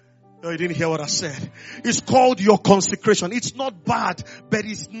 Oh, you didn't hear what I said. It's called your consecration. It's not bad, but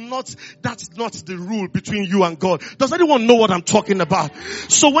that's not the rule between you and God. Does anyone know what I'm talking about?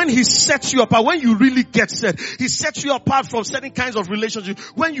 So when He sets you apart, when you really get set, He sets you apart from certain kinds of relationships.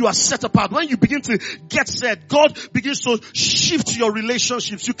 When you are set apart, when you begin to get set, God begins to shift your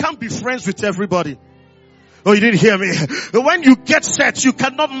relationships. You can't be friends with everybody. Oh, you didn't hear me. When you get set, you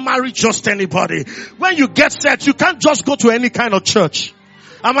cannot marry just anybody. When you get set, you can't just go to any kind of church.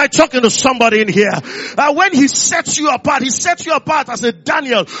 Am I talking to somebody in here? When He sets you apart, He sets you apart as a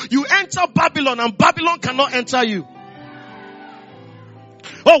Daniel. You enter Babylon and Babylon cannot enter you.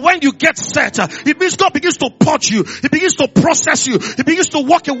 Or when you get set, it means God begins to purge you. He begins to process you. He begins to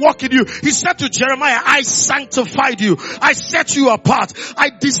walk in you. He said to Jeremiah, I sanctified you. I set you apart.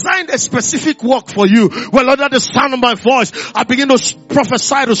 I designed a specific work for you. Well, under the sound of my voice, I begin to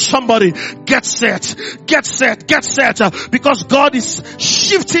prophesy to somebody, get set, get set, get set. Because God is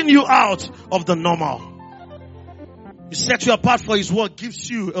shifting you out of the normal. He set you apart for His work, gives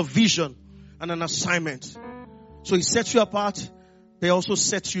you a vision and an assignment. So He sets you apart. They also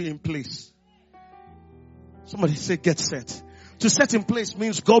set you in place. Somebody say, get set. To set in place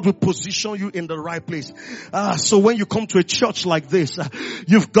means God will position you in the right place. So when you come to a church like this,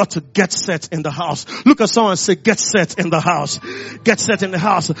 you've got to get set in the house. Look at someone and say, get set in the house. Get set in the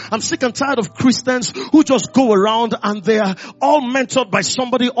house. I'm sick and tired of Christians who just go around and they are all mentored by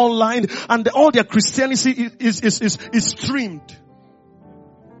somebody online and all their Christianity is streamed.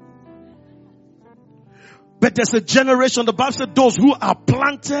 But there's a generation, the Bible said, those who are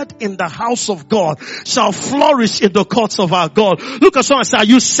planted in the house of God shall flourish in the courts of our God. Look at someone and say, are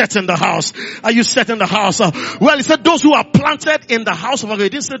you set in the house? Are you set in the house? Well, He said those who are planted in the house of our God. He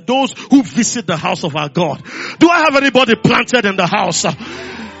didn't say those who visit the house of our God. Do I have anybody planted in the house?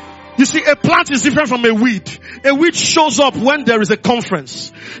 You see, a plant is different from a weed. A weed shows up when there is a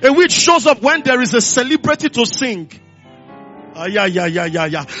conference. A weed shows up when there is a celebrity to sing.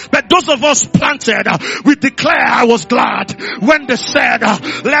 But those of us planted, we declare, I was glad when they said,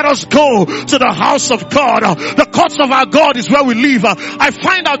 let us go to the house of God. The courts of our God is where we live. I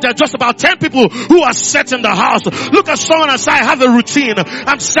find out there are just about 10 people who are set in the house. Look at someone and say, I have a routine.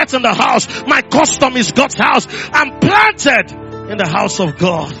 I'm set in the house. My custom is God's house. I'm planted in the house of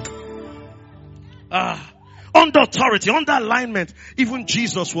God. Under authority, under alignment. Even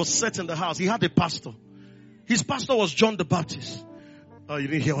Jesus was set in the house. He had a pastor. His pastor was John the Baptist. Oh, you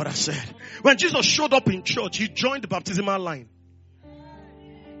didn't hear what I said. When Jesus showed up in church, He joined the baptismal line.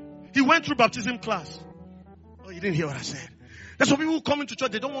 He went through baptism class. Oh, you didn't hear what I said. There's some people who come into church,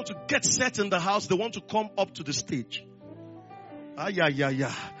 they don't want to get set in the house, they want to come up to the stage.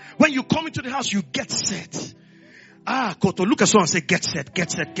 Yeah. When you come into the house, you get set. Koto, look at someone and say, get set, get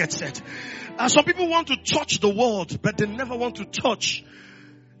set, get set. Some people want to touch the world, but they never want to touch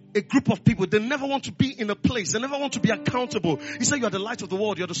a group of people. They never want to be in a place. They never want to be accountable. He said, you are the light of the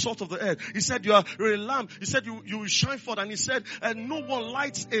world. You are the salt of the earth. He said, you are a lamp. He said, you will shine forth. And he said, no one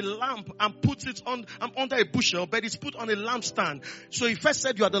lights a lamp and puts it on under a bushel, but it's put on a lampstand. So he first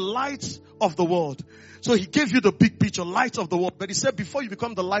said, you are the light of the world. So he gave you the big picture, light of the world. But he said, before you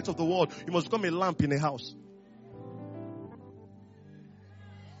become the light of the world, you must become a lamp in a house.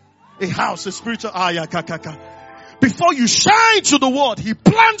 A house, a spiritual, Before you shine to the world, he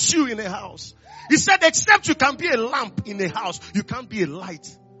plants you in a house. He said, except you can be a lamp in a house, you can't be a light.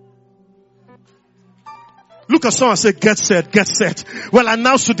 Look at someone and say, get set, get set. Well,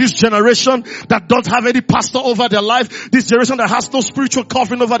 announce to this generation that don't have any pastor over their life, this generation that has no spiritual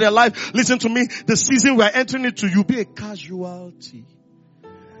covering over their life, listen to me, the season we're entering into, you'll be a casualty.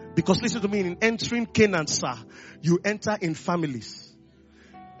 Because listen to me, in entering Canaan, sir, you enter in families,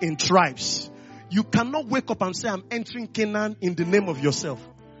 in tribes. You cannot wake up and say, I'm entering Canaan in the name of yourself.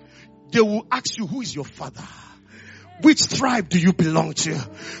 They will ask you, who is your father? Which tribe do you belong to?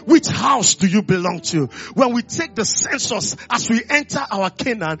 Which house do you belong to? When we take the census, as we enter our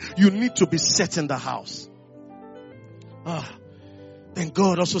Canaan, you need to be set in the house. Then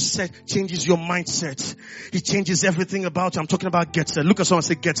God also changes your mindset. He changes everything about you. I'm talking about get set. Look at someone and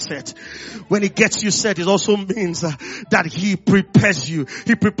say get set. When he gets you set, it also means that he prepares you.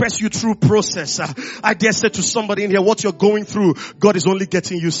 He prepares you through process. I dare say to somebody in here, what you're going through, God is only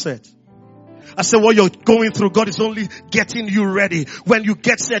getting you set. I said what you're going through, God is only getting you ready. When you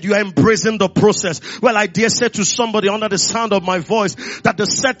get set, you are embracing the process. Well, I dare say to somebody under the sound of my voice that the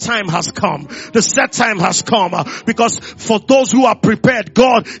set time has come. The set time has come. Because for those who are prepared,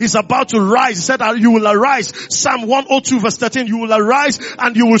 God is about to rise. He said that you will arise. Psalm 102 verse 13, you will arise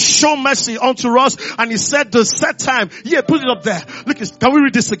and you will show mercy unto us. And he said the set time. Yeah, put it up there. Look, can we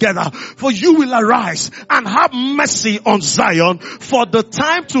read this together? For you will arise and have mercy on Zion for the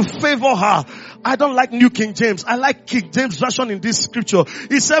time to favor her. I don't like New King James. I like King James version in this scripture.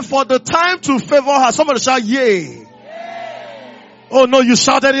 He said, for the time to favor her. Somebody shout, yay. Yay. Oh no, you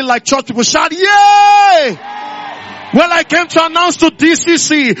shouted it like church people. Shout, yay. Yay. Well, I came to announce to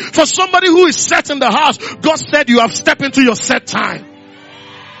DCC, for somebody who is set in the house, God said you have stepped into your set time.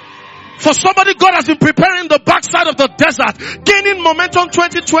 For somebody, God has been preparing the backside of the desert, gaining momentum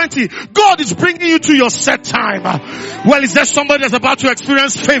 2020. God is bringing you to your set time. Well, is there somebody that's about to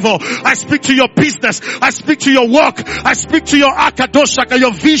experience favor? I speak to your business. I speak to your work. I speak to your akadoshaka,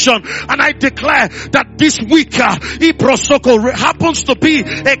 your vision. And I declare that this week, Iprosoko happens to be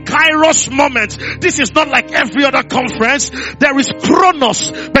a Kairos moment. This is not like every other conference. There is Chronos,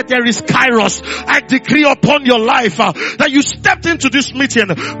 but there is Kairos. I decree upon your life that you stepped into this meeting,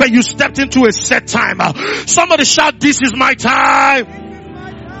 but you stepped into a set time. Somebody shout, this is my time.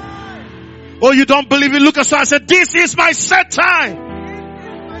 Oh, you don't believe it? Look at someone and say, this is my set time.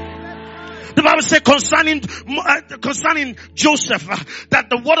 The Bible says concerning Joseph, that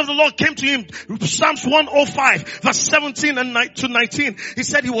the word of the Lord came to him. Psalms 105 verse 17 to 19. He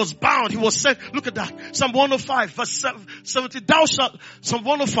said he was bound. He was set. Look at that. Psalm 105 verse 17. Thou shalt, Psalm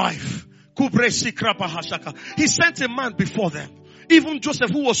 105. He sent a man before them. Even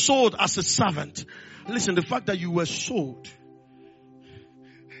Joseph, who was sold as a servant. Listen, the fact that you were sold.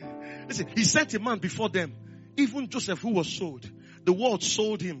 Listen, he sent a man before them. Even Joseph, who was sold. The world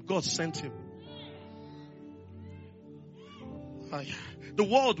sold him. God sent him. The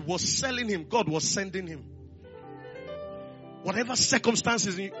world was selling him. God was sending him. Whatever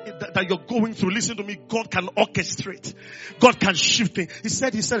circumstances that you're going through, listen to me, God can orchestrate. God can shift things. He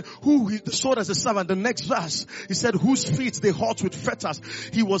said, who he sold as a servant. The next verse, he said, whose feet they hurt with fetters.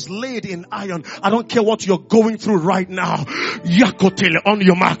 He was laid in iron. I don't care what you're going through right now. Yakotele, on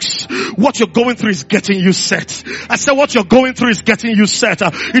your marks. What you're going through is getting you set. I said what you're going through is getting you set.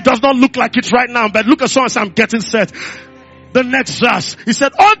 It does not look like it right now, but look at someone and say, I'm getting set. The next verse, he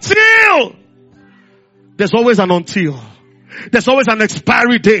said, until. There's always an until. There's always an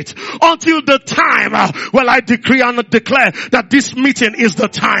expiry date until the time. Well, I decree and declare that this meeting is the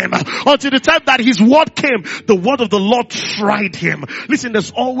time. Until the time that his word came, the word of the Lord tried him. Listen,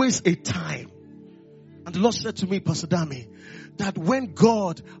 there's always a time. And the Lord said to me, Pastor Dami, that when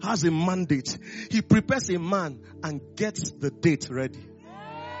God has a mandate, he prepares a man and gets the date ready.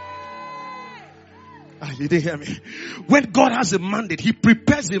 You didn't hear me. When God has a mandate, He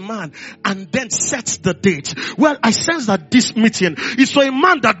prepares a man and then sets the date. Well, I sense that this meeting is for a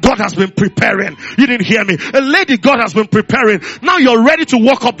man that God has been preparing. You didn't hear me. A lady God has been preparing. Now you're ready to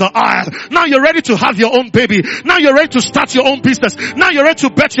walk up the aisle. Now you're ready to have your own baby. Now you're ready to start your own business. Now you're ready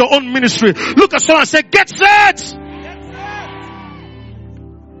to bet your own ministry. Look at someone and say, get set!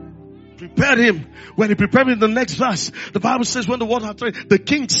 Prepared him. When he prepared him in the next verse, the Bible says when the water had tried, the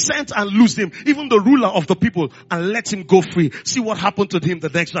king sent and loosed him, even the ruler of the people, and let him go free. See what happened to him the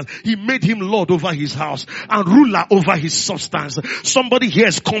next verse. He made him lord over his house and ruler over his substance. Somebody here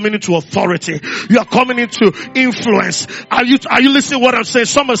is coming into authority. You are coming into influence. Are you listening to what I'm saying?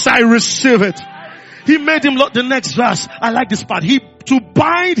 Somebody say, I receive it. He made him lord. The next verse, I like this part. To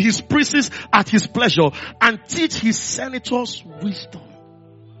bind his princes at his pleasure and teach his senators wisdom.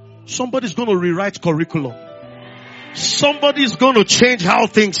 Somebody's going to rewrite curriculum. Somebody's going to change how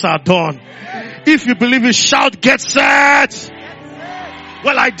things are done. If you believe it, shout, get set.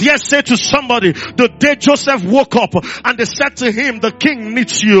 Well, I dare say to somebody, the day Joseph woke up and they said to him, the king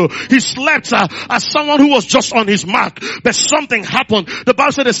needs you. He slept as someone who was just on his mark, but something happened. The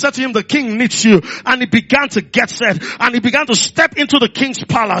Bible said they said to him, the king needs you. And he began to get set and he began to step into the king's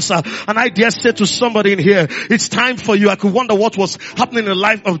palace. And I dare say to somebody in here, it's time for you. I could wonder what was happening in the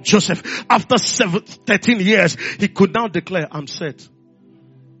life of Joseph. After 13 years, he could now declare, I'm set.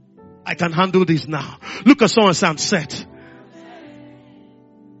 I can handle this now. Look at someone and say, I'm set.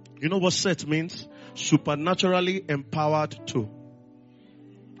 You know what set means? Supernaturally empowered to.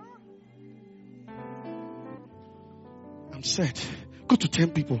 I'm set. Go to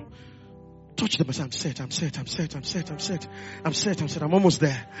 10 people. Touch them and say, I'm set, I'm set, I'm set, I'm set, I'm set, I'm set, I'm set, I'm almost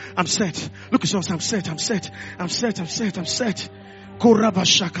there. I'm set. Look at someone and say, I'm set, I'm set, I'm set, I'm set, I'm set. Koraba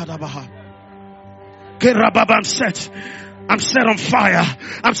shakadabaha. Kerababa, I'm set. I'm set on fire.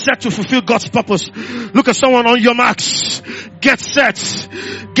 I'm set to fulfill God's purpose. Look at someone on your marks. Get set.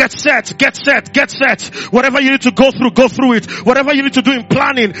 Get set. Get set. Get set. Whatever you need to go through it. Whatever you need to do in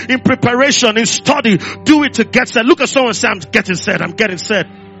planning, in preparation, in study, do it to get set. Look at someone and say, I'm getting set. I'm getting set.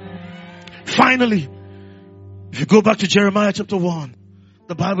 Finally, if you go back to Jeremiah chapter 1,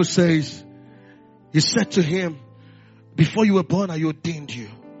 the Bible says, He said to him, before you were born, I ordained you.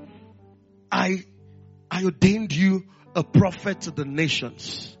 I ordained you a prophet to the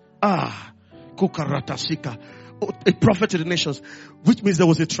nations. Kukaratasika. A prophet to the nations. Which means there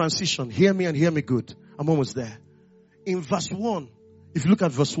was a transition. Hear me and hear me good. I'm almost there. In verse 1, if you look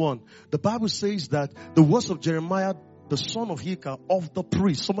at verse 1, the Bible says that the words of Jeremiah, the son of Hilkiah, of the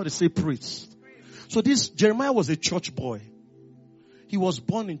priest. Somebody say priest. So this Jeremiah was a church boy. He was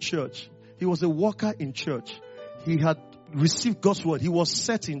born in church. He was a worker in church. He had received God's word. He was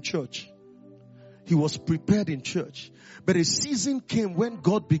set in church. He was prepared in church. But a season came when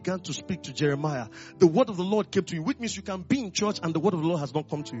God began to speak to Jeremiah. The word of the Lord came to you, which means you can be in church and the word of the Lord has not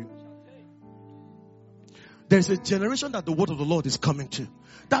come to you. There is a generation that the word of the Lord is coming to.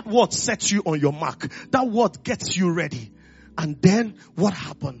 That word sets you on your mark. That word gets you ready. And then what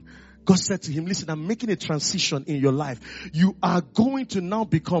happened? God said to him, listen, I'm making a transition in your life. You are going to now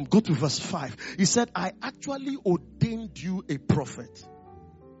become, go to verse 5. He said, I actually ordained you a prophet.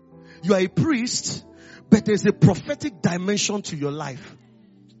 You are a priest, but there's a prophetic dimension to your life.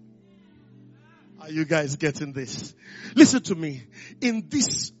 Are you guys getting this? Listen to me. In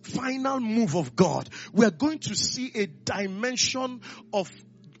this final move of God, we are going to see a dimension of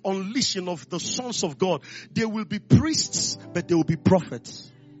unleashing of the sons of God. There will be priests, but there will be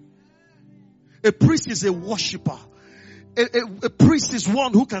prophets. A priest is a worshiper. A priest is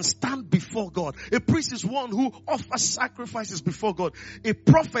one who can stand before God. A priest is one who offers sacrifices before God. A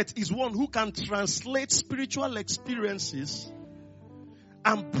prophet is one who can translate spiritual experiences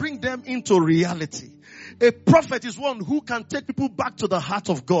and bring them into reality. A prophet is one who can take people back to the heart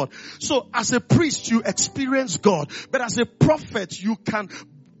of God. So as a priest, you experience God. But as a prophet, you can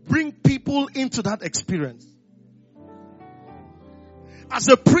bring people into that experience. As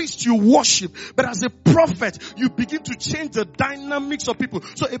a priest, you worship. But as a prophet, you begin to change the dynamics of people.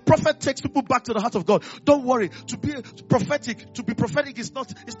 So a prophet takes people back to the heart of God. Don't worry. To be prophetic is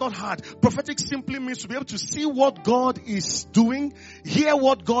not hard. Prophetic simply means to be able to see what God is doing, hear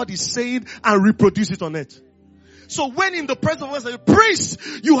what God is saying, and reproduce it on earth. So when in the presence of God as a priest,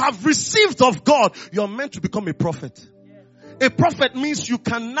 you have received of God, you are meant to become a prophet. A prophet means you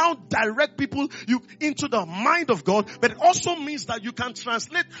can now direct people into the mind of God, but it also means that you can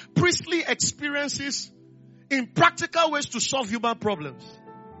translate priestly experiences in practical ways to solve human problems.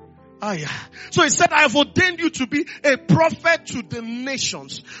 Ah, yeah. So he said, I have ordained you to be a prophet to the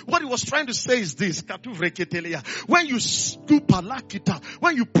nations. What he was trying to say is this. When you do palakita,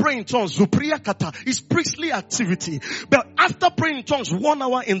 when you pray in tongues, it's priestly activity. But after praying in tongues 1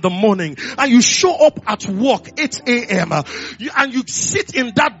 hour in the morning, and you show up at work 8 a.m., and you sit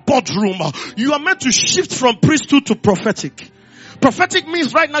in that boardroom, you are meant to shift from priesthood to prophetic. Prophetic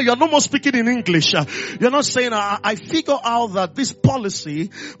means right now you're no more speaking in English. You're not saying, I figure out that this policy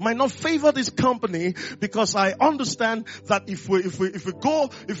might not favor this company because I understand that if we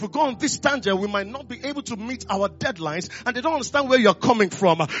go on this tangent, we might not be able to meet our deadlines, and they don't understand where you're coming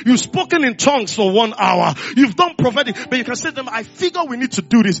from. You've spoken in tongues for 1 hour. You've done prophetic, but you can say to them, I figure we need to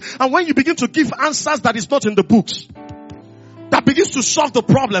do this. And when you begin to give answers that is not in the books, that begins to solve the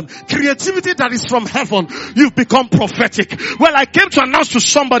problem. Creativity that is from heaven. You've become prophetic. Well, I came to announce to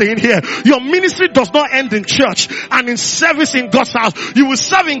somebody in here, your ministry does not end in church and in service in God's house. You will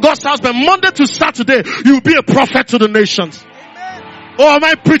serve in God's house, but Monday to Saturday, you will be a prophet to the nations. Or am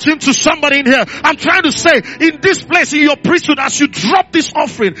I preaching to somebody in here? I'm trying to say, in this place, in your priesthood, as you drop this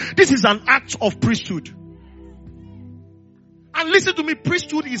offering, this is an act of priesthood. And listen to me,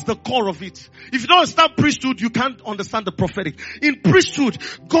 priesthood is the core of it. If you don't understand priesthood, you can't understand the prophetic. In priesthood,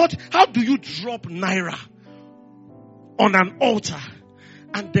 God, how do you drop naira on an altar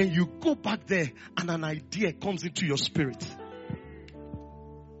and then you go back there and an idea comes into your spirit?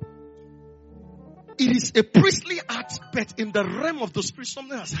 It is a priestly act, but in the realm of the spirit,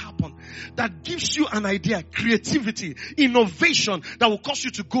 something has happened that gives you an idea, creativity, innovation that will cause you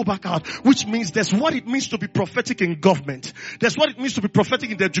to go back out, which means there's what it means to be prophetic in government. There's what it means to be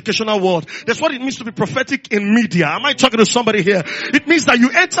prophetic in the educational world. There's what it means to be prophetic in media. Am I talking to somebody here? It means that you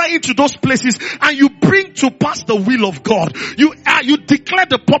enter into those places and you bring to pass the will of God. You declare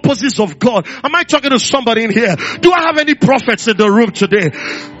the purposes of God. Am I talking to somebody in here? Do I have any prophets in the room today?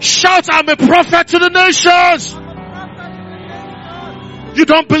 Shout, I'm a prophet to the nations. You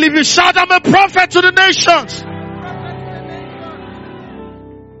don't believe it? Shout, I'm a prophet to the nations.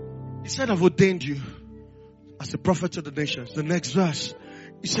 He said, I've ordained you as a prophet to the nations. The next verse,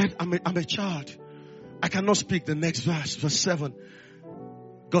 he said, I'm a child. I cannot speak. The next verse, verse 7.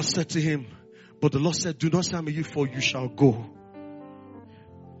 God said to him, but the Lord said, do not say I'm a youth, for you shall go.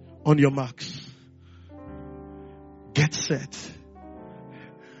 On your marks. Get set.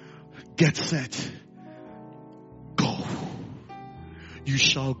 Get set. Go. You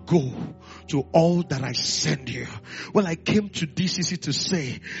shall go to all that I send you. Well, I came to DCC to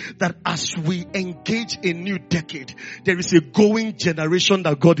say that as we engage a new decade, there is a going generation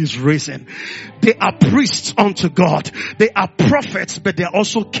that God is raising. They are priests unto God. They are prophets, but they are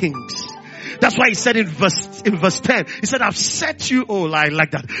also kings. That's why he said in verse 10, he said, I've set you, oh, I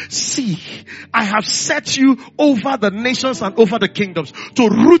like that. See, I have set you over the nations and over the kingdoms to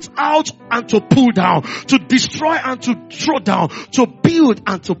root out and to pull down, to destroy and to throw down, to build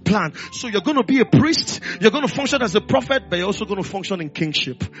and to plant. So you're going to be a priest, you're going to function as a prophet, but you're also going to function in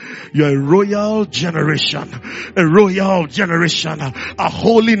kingship. You're a royal generation, a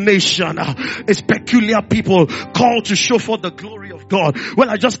holy nation, a peculiar people called to show forth the glory of God. Well,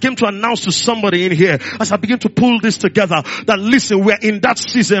 I just came to announce to somebody in here as I begin to pull this together that listen, we're in that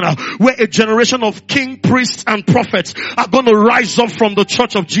season where a generation of king, priests and prophets are going to rise up from the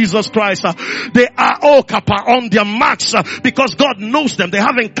church of Jesus Christ. They are all on their marks because God knows them. They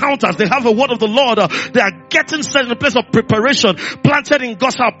have encounters. They have a word of the Lord. They are getting set in a place of preparation, planted in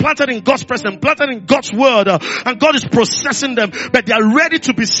God's house, planted in God's presence, planted in God's word, and God is processing them, but they are ready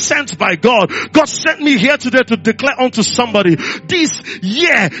to be sent by God. God sent me here today to declare unto somebody, this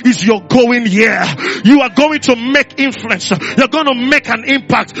year is your going year. You are going to make influence. You're going to make an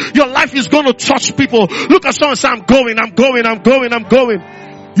impact. Your life is going to touch people. Look at someone and say, I'm going.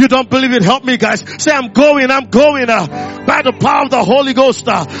 You don't believe it? Help me, guys. Say, I'm going. By the power of the Holy Ghost,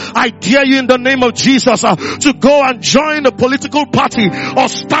 I dare you in the name of Jesus to go and join a political party or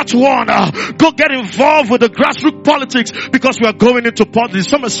start one. Go get involved with the grassroots politics because we are going into politics.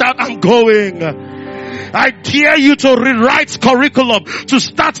 Someone shout, I'm going. I dare you to rewrite curriculum, to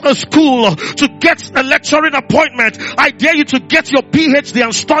start a school, to get a lecturing appointment. I dare you to get your PhD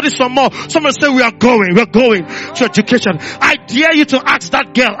and study some more. Someone say, we're going to education. I dare you to ask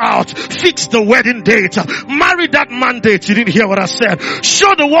that girl out, fix the wedding date, marry that mandate. You didn't hear what I said.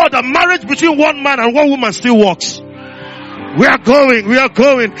 Show the world that marriage between one man and one woman still works. We are going. LGB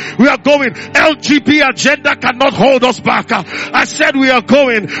agenda cannot hold us back. I said we are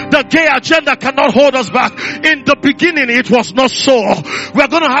going. The gay agenda cannot hold us back. In the beginning, it was not so. We are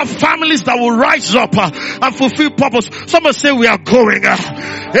going to have families that will rise up and fulfill purpose. Somebody say we are going.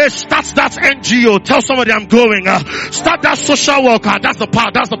 Hey, start that NGO. Tell somebody I'm going. Start that social worker. That's the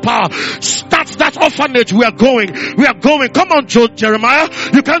power. Start that orphanage. We are going. Come on, Jeremiah.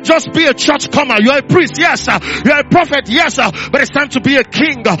 You can't just be a church comer. You are a priest. Yes, sir. You are a prophet. Yes, sir. But it's time to be a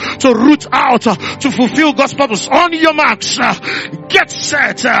king, to root out, to fulfill God's purpose. On your marks, get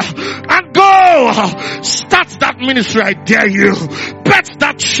set, and go. Start that ministry, I dare you. Bet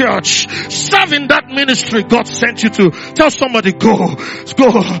that church. Serve in that ministry God sent you to. Tell somebody, go.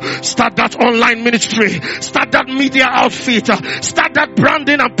 Start that online ministry. Start that media outfit. Start that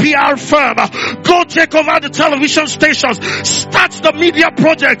branding and PR firm. Go take over the television stations. Start the media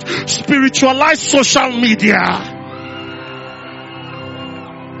project. Spiritualize social media.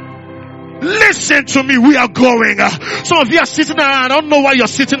 Listen to me, we are going. Some of you are sitting around. I don't know why you're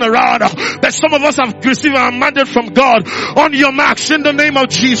sitting around. But some of us have received a mandate from God. On your marks, in the name of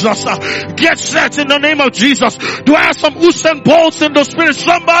Jesus. Get set in the name of Jesus. Do I have some Usain Bolts in the spirit?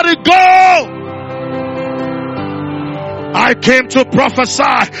 Somebody go! I came to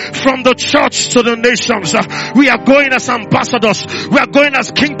prophesy from the church to the nations. We are going as ambassadors. We are going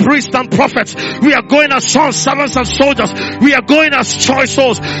as king, priests, and prophets. We are going as sons, servants, and soldiers. We are going as choice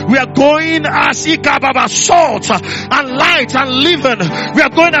souls. We are going as Ikababa, salt and light and living. We are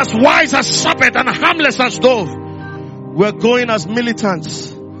going as wise as serpent and harmless as dove. We are going as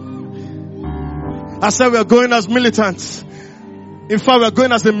militants. I said we are going as militants. In fact, we are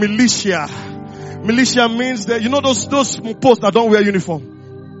going as a militia. Militia means that, you know those posts that don't wear uniform.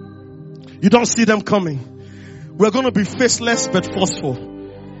 You don't see them coming. We're going to be faceless but forceful.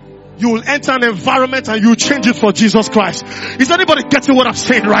 You will enter an environment and you will change it for Jesus Christ. Is anybody getting what I'm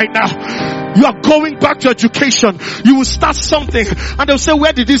saying right now? You are going back to education. You will start something and they'll say,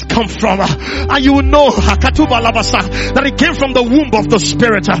 where did this come from? And you will know that it came from the womb of the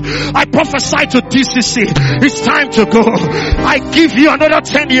Spirit. I prophesy to DCC. It's time to go. I give you another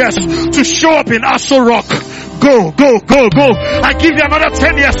 10 years to show up in Aso Rock. Go. I give you another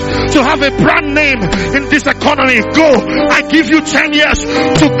 10 years to have a brand name in this economy. Go. I give you 10 years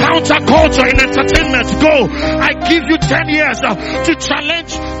to counter culture in entertainment. Go. I give you 10 years to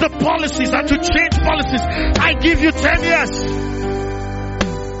challenge the policies and to change policies. I give you 10 years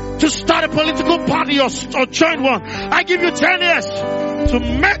to start a political party or join one. I give you 10 years to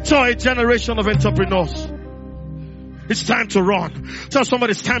mentor a generation of entrepreneurs. It's time to run. Tell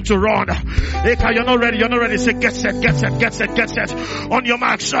somebody it's time to run. Eka, you're not ready. Say, get set. On your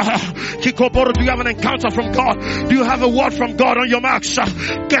marks. Kikoboro, do you have an encounter from God? Do you have a word from God? On your marks.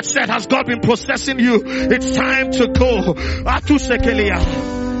 Get set. Has God been processing you? It's time to go.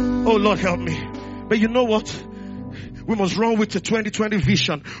 Oh Lord, help me. But you know what? We must run with the 2020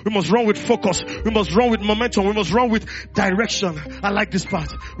 vision. We must run with focus. We must run with momentum. We must run with direction. I like this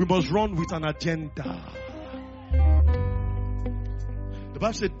part. We must run with an agenda. The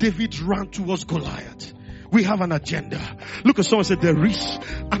Bible said David ran towards Goliath. We have an agenda. Look at someone and say, there is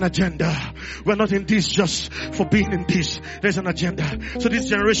an agenda. We're not in this just for being in this. There's an agenda. So this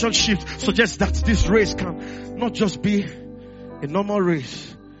generation shift suggests that this race can not just be a normal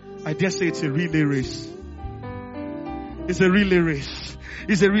race. I dare say it's a relay race. It's a relay race.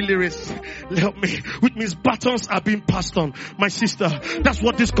 It's a relay race. Help me. Which means batons are being passed on. My sister, that's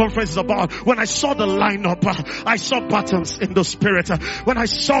what this conference is about. When I saw the lineup, I saw batons in the spirit. When I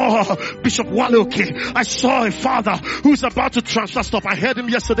saw Bishop Waleoke, I saw a father who's about to transfer stuff. I heard him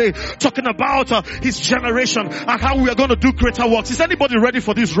yesterday talking about his generation and how we are going to do greater works. Is anybody ready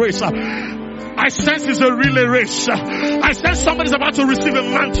for this race? I sense it's a relay race. I sense somebody's about to receive a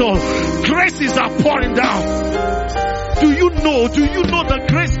mantle. Graces are pouring down. Do you know the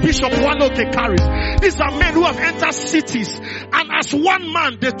grace Bishop Waloke carries? These are men who have entered cities and as one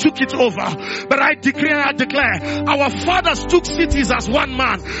man they took it over. But I decree and I declare, our fathers took cities as one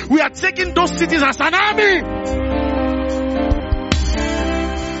man. We are taking those cities as an army.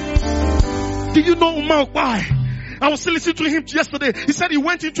 Do you know why? I was listening to him yesterday. He said he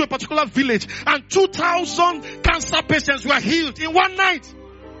went into a particular village and 2,000 cancer patients were healed in one night.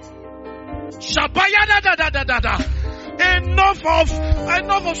 Enough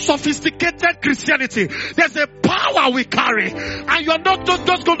of sophisticated Christianity. There's a power we carry, and you are not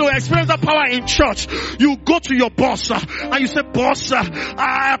just going to experience that power in church. You go to your boss and you say, boss,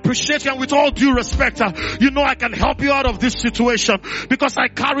 I appreciate you, and with all due respect, you know I can help you out of this situation because I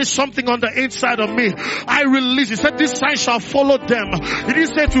carry something on the inside of me. I release. He said this sign shall follow them. He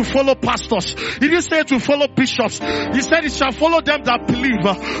didn't say to follow pastors. He didn't say to follow bishops. He said it shall follow them that believe.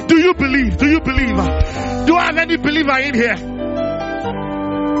 Do you believe? Do you believe? Do I have any believer in here?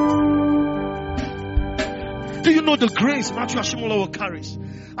 Do you know the grace Matthew Ashimolowo carries?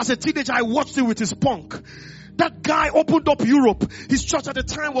 As a teenager, I watched it with his punk. That guy opened up Europe. His church at the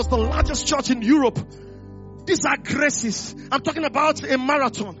time was the largest church in Europe. These are graces. I'm talking about a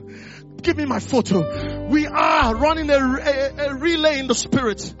marathon. Give me my photo. We are running a relay in the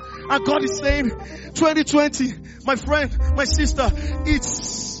spirit. And God is saying, 2020, my friend, my sister,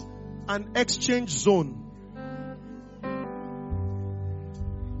 it's an exchange zone.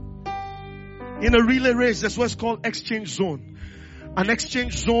 In a relay race, that's what's called exchange zone. An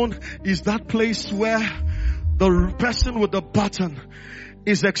exchange zone is that place where the person with the baton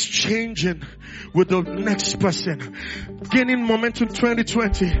is exchanging with the next person. Gaining momentum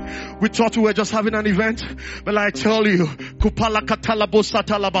 2020. We thought we were just having an event, but I tell you, Kupala Katalabo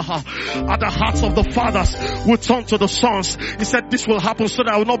Satalabaha, at the hearts of the fathers will turn to the sons. He said this will happen so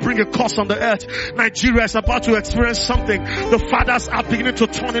that I will not bring a curse on the earth. Nigeria is about to experience something. The fathers are beginning to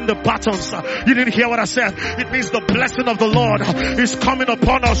turn in the batons. You didn't hear what I said. It means the blessing of the Lord is coming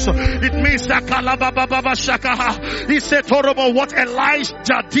upon us. It means He said, Torobo, what Elijah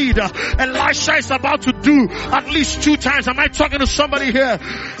did, Elisha is about to do at least 2 times. Am I talking to somebody here?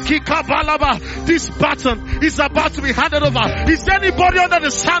 Kikabalaba, this baton is about to be handed over. Is there anybody under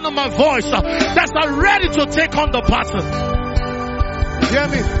the sound of my voice that's not ready to take on the baton? Hear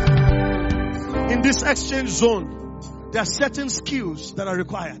me? In this exchange zone, there are certain skills that are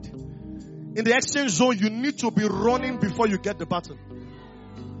required. In the exchange zone, you need to be running before you get the baton.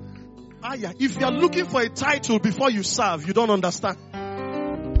 If you are looking for a title before you serve, you don't understand.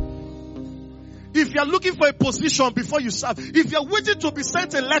 If you are looking for a position before you serve, if you are waiting to be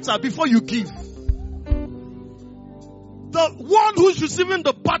sent a letter before you give, the one who's receiving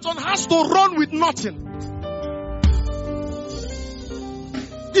the baton has to run with nothing.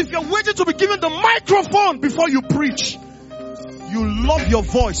 If you're waiting to be given the microphone before you preach, you love your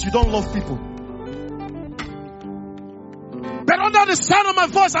voice, you don't love people. But under the sound of my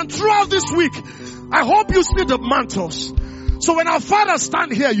voice and throughout this week, I hope you see the mantles. So when our fathers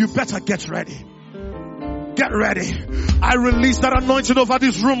stand here, you better get ready. Get ready. I release that anointing over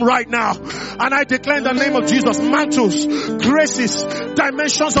this room right now. And I declare in the name of Jesus, mantles, graces,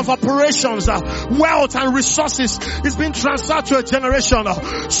 dimensions of operations, wealth and resources is being transferred to a generation.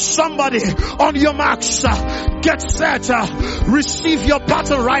 Somebody on your marks, get set, receive your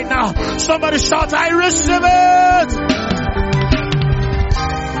battle right now. Somebody shout, I receive it.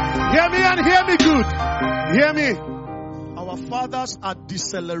 Hear me and hear me good. Hear me. Our fathers are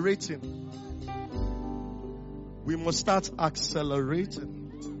decelerating. We must start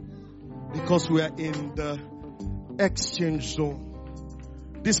accelerating because we are in the exchange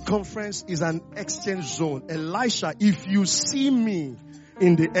zone. This conference is an exchange zone. Elisha, if you see me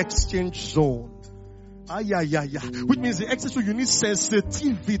in the exchange zone, which means the exchange zone, you need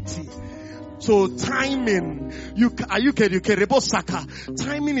sensitivity. So timing,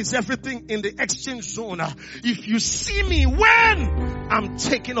 timing is everything in the exchange zone. If you see me when I'm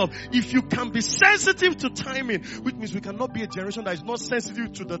taking off, if you can be sensitive to timing, which means we cannot be a generation that is not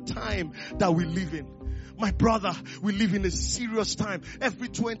sensitive to the time that we live in. My brother, we live in a serious time. Every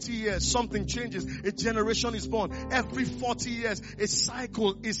 20 years, something changes. A generation is born. Every 40 years, a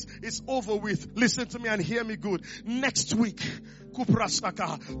cycle is over with. Listen to me and hear me good. Next week,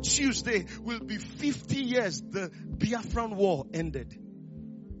 Tuesday will be 50 years the Biafran War ended.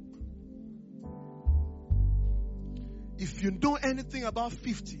 If you know anything about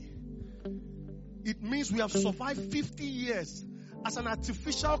 50, it means we have survived 50 years as an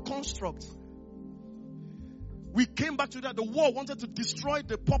artificial construct. We came back to that. The war wanted to destroy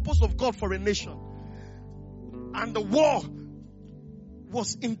the purpose of God for a nation. And the war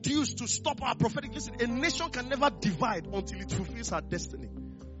was induced to stop our prophetic. Listen, a nation can never divide until it fulfills her destiny.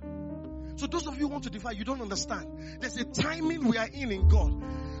 So those of you who want to divide, you don't understand. There's a timing we are in God.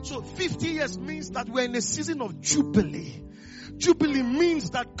 So 50 years means that we're in a season of jubilee. Jubilee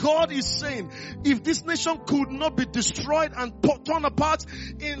means that God is saying, if this nation could not be destroyed and torn apart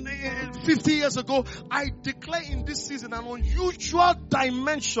in 50 years ago, I declare in this season an unusual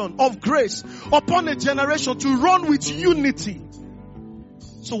dimension of grace upon a generation to run with unity.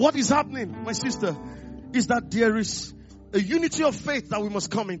 So what is happening, my sister, is that there is a unity of faith that we must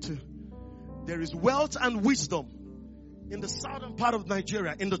come into. There is wealth and wisdom in the southern part of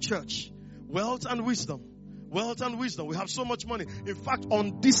Nigeria, in the church. Wealth and wisdom. Wealth and wisdom. We have so much money. In fact,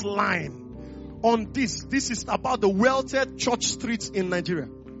 on this line, this is about the wealthiest church streets in Nigeria.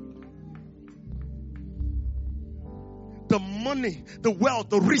 The money, the wealth,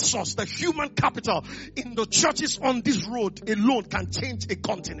 the resource, the human capital in the churches on this road alone can change a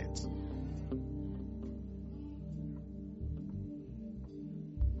continent.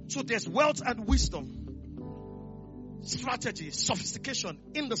 So there's wealth and wisdom, strategy, sophistication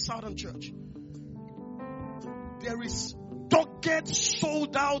in the southern church. There is dogged,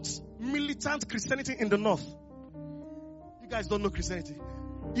 sold out, militant Christianity in the north. You guys don't know Christianity.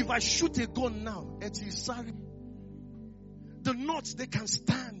 If I shoot a gun now, it is sorry. The north, they can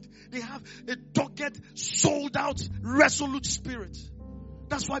stand. They have a dogged, sold out, resolute spirit.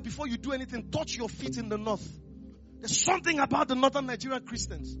 That's why before you do anything, touch your feet in the north. There's something about the northern Nigerian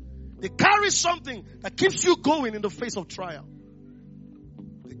Christians. They carry something that keeps you going in the face of trial.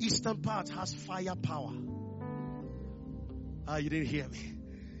 The eastern part has firepower. You didn't hear me.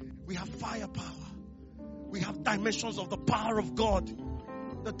 We have firepower. We have dimensions of the power of God.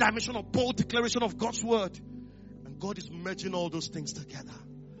 The dimension of bold declaration of God's word. And God is merging all those things together.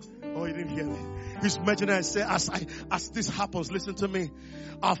 Oh, you didn't hear me. He's merging and say, as this happens, listen to me.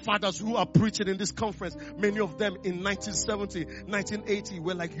 Our fathers who are preaching in this conference, many of them in 1970, 1980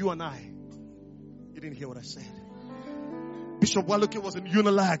 were like you and I. You didn't hear what I said. Bishop Waluke was in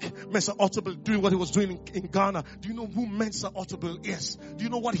Unilag. Mensa Otabil doing what he was doing in Ghana. Do you know who Mensa Otabil is? Do you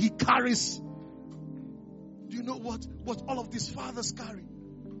know what he carries? Do you know what all of these fathers carry?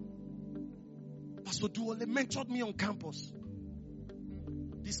 Pastor Duole mentored me on campus.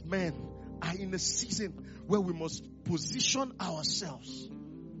 These men are in a season where we must position ourselves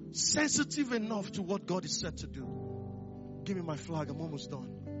sensitive enough to what God is said to do. Give me my flag, I'm almost done.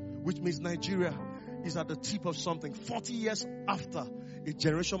 Which means Nigeria is at the tip of something. 40 years after, a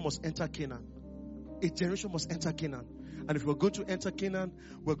generation must enter Canaan. A generation must enter Canaan. And if we're going to enter Canaan,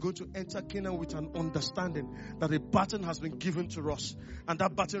 we're going to enter Canaan with an understanding that a baton has been given to us. And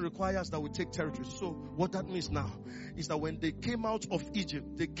that baton requires that we take territory. So what that means now is that when they came out of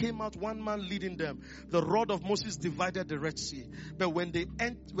Egypt, they came out one man leading them. The rod of Moses divided the Red Sea. But when they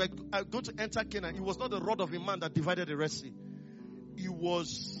were going to enter Canaan, it was not the rod of a man that divided the Red Sea. It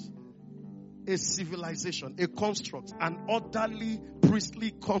was a civilization, a construct, an orderly priestly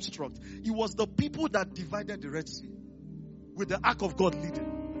construct. It was the people that divided the Red Sea with the ark of God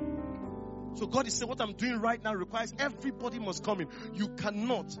leading. So God is saying, what I'm doing right now requires everybody must come in. You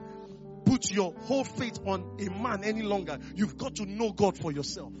cannot put your whole faith on a man any longer. You've got to know God for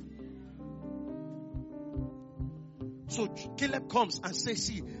yourself. So Caleb comes and says,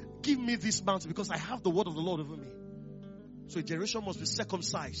 see, give me this mountain because I have the word of the Lord over me. So a generation must be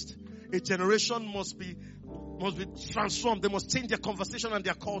circumcised. A generation must be transformed. They must change their conversation and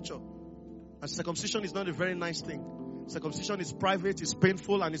their culture. And circumcision is not a very nice thing. Circumcision is private, it's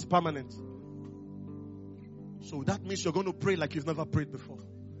painful, and it's permanent. So that means you're going to pray like you've never prayed before.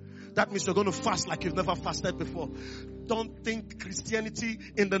 That means you're going to fast like you've never fasted before. Don't think Christianity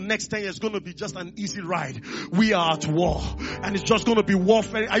in the next 10 years is going to be just an easy ride. We are at war. And it's just going to be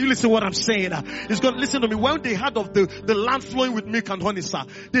warfare. Are you listening to what I'm saying? Listen to me. When they heard of the land flowing with milk and honey, sir,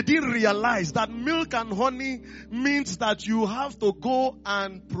 they didn't realize that milk and honey means that you have to go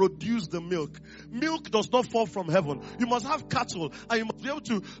and produce the milk. Milk does not fall from heaven. You must have cattle and you must be able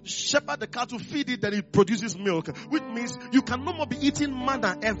to shepherd the cattle, feed it, then it produces milk. Which means you can no more be eating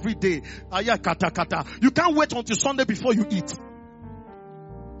manna every day. You can't wait until Sunday before you eat.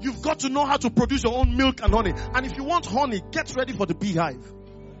 You've got to know how to produce your own milk and honey. And if you want honey, get ready for the beehive.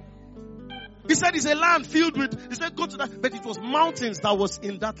 He said it's a land filled with, he said go to that, but it was mountains that was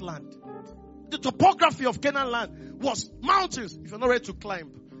in that land. The topography of Canaan land was mountains. If you're not ready to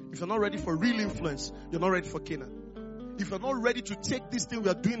climb, if you're not ready for real influence, you're not ready for Canaan. If you're not ready to take this thing we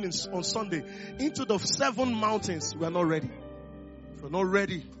are doing on Sunday into the 7 mountains, we are not ready. If you're not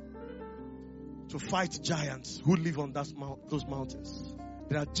ready to fight giants who live on those mountains.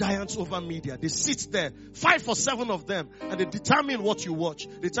 There are giants over media. They sit there, 5 or 7 of them, and they determine what you watch.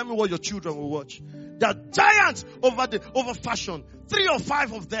 They determine what your children will watch. There are giants over fashion. 3 or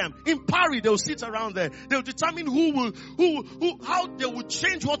 5 of them in Paris. They will sit around there. They will determine how they will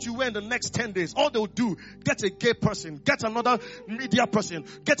change what you wear in the next 10 days. All they will do, get a gay person, get another media person,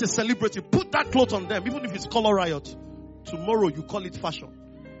 get a celebrity, put that cloth on them, even if it's color riot. Tomorrow you call it fashion.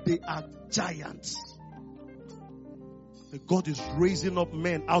 They are giants. God is raising up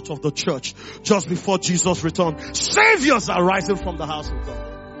men out of the church just before Jesus returns. Saviors are rising from the house of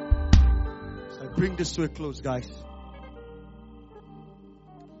God. So I bring this to a close, guys.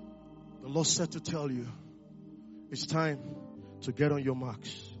 The Lord said to tell you, it's time to get on your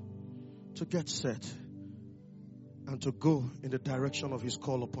marks, to get set, and to go in the direction of His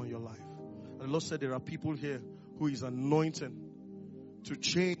call upon your life. And the Lord said there are people here who is anointing to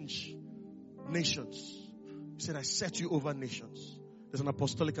change nations. He said, I set you over nations. There's an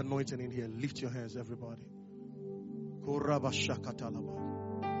apostolic anointing in here. Lift your hands, everybody.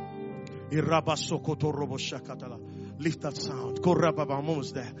 Lift that sound. I'm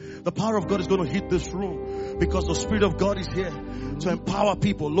almost there. The power of God is going to hit this room because the Spirit of God is here to empower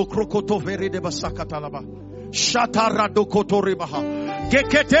people. Lift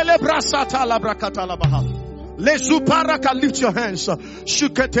your hands.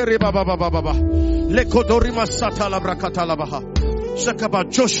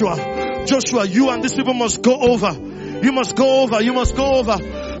 Joshua, you and these people must go over. You must go over. You must go over.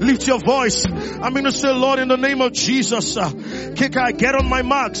 Lift your voice. I'm going to say, Lord, in the name of Jesus, I get on my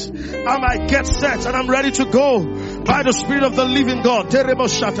marks. I get set and I'm ready to go by the Spirit of the living God.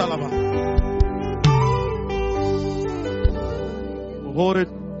 Hold it.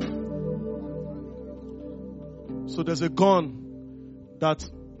 So there's a gun that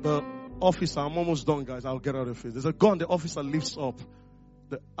the officer, I'm almost done, guys. I'll get out of it. There's a gun the officer lifts up,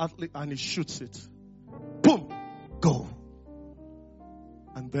 the athlete, and he shoots it. Boom! Go.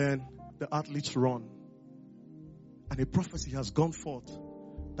 And then the athletes run. And a prophecy has gone forth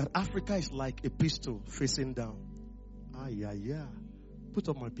that Africa is like a pistol facing down. Yeah. Put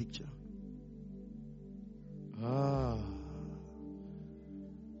up my picture.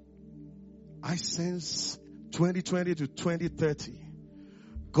 I sense 2020 to 2030.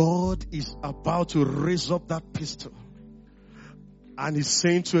 God is about to raise up that pistol. And He's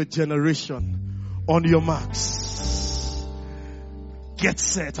saying to a generation, on your marks. Get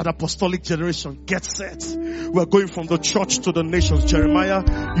set. An apostolic generation. Get set. We're going from the church to the nations. Jeremiah,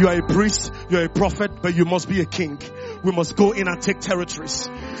 you are a priest, you are a prophet, but you must be a king. We must go in and take territories.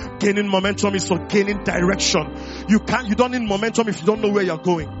 Gaining momentum is for gaining direction. You don't need momentum if you don't know where you're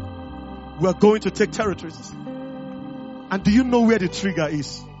going. We're going to take territories. And do you know where the trigger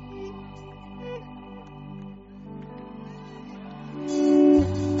is?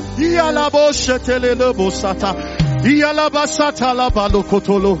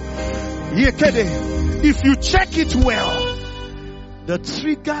 If you check it well, the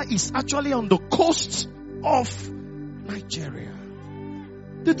trigger is actually on the coast of Nigeria.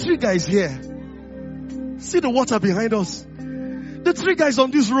 The trigger is here. See the water behind us. The trigger is on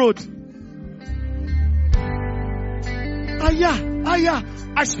this road.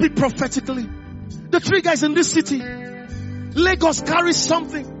 I speak prophetically. The trigger is in this city. Lagos carries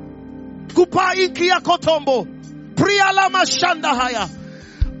something. Kupa ikia kotombo. Prialama shandahaya.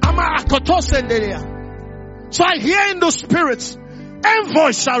 Ama akotosendeya. So I hear in the spirit,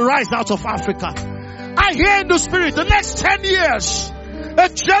 envoys shall rise out of Africa. I hear in the spirit, the next 10 years, a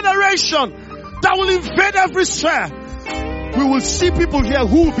generation that will invade every sphere. We will see people here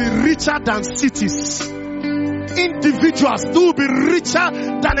who will be richer than cities. Individuals who will be richer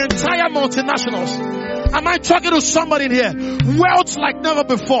than entire multinationals. Am I talking to somebody in here? Wealth like never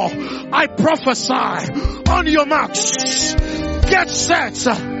before. I prophesy. On your marks. Get set.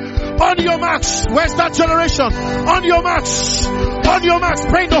 On your marks. Where's that generation? On your marks. On your marks.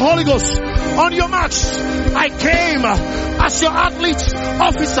 Pray in the Holy Ghost. On your marks. I came as your athlete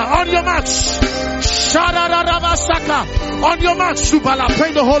officer. On your marks. Shadadadabasaka. On your marks. Subala. Pray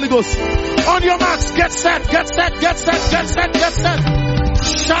in the Holy Ghost. On your marks. Get set. Get set. Get set. Get set. Get set.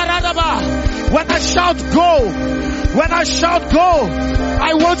 Shadadaba. When I shout go. When I shout go.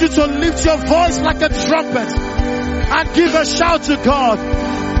 I want you to lift your voice like a trumpet. And give a shout to God.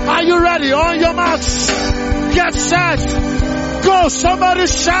 Are you ready? On your marks. Get set. Go. Somebody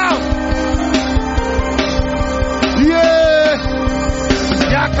shout. Yeah.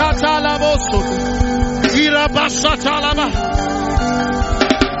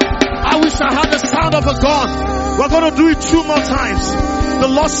 I wish I had the sound of a gun. We're going to do it 2 more times. The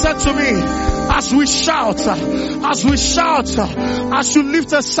Lord said to me, as we shout, as you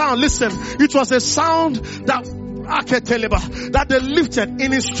lift a sound, listen, it was a sound that they lifted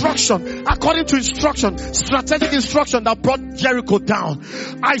in instruction, according to instruction, strategic instruction that brought Jericho down.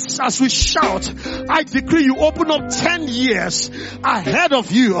 As we shout, I decree you open up 10 years ahead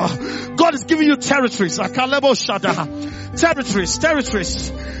of you. God is giving you territories. Territories.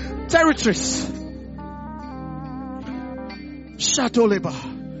 Shatoleba.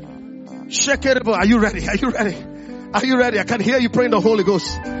 Shekereba. Are you ready? I can hear you praying the Holy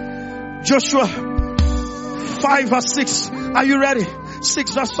Ghost. Joshua 5 verse 6. Are you ready?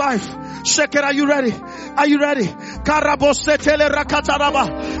 6 verse 5. Sheker, are you ready? Karabosetele rakataraba.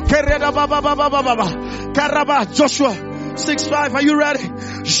 Karaba, Joshua 6:5. Are you ready?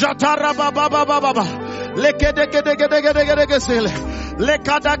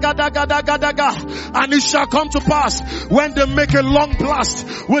 And it shall come to pass when they make a long blast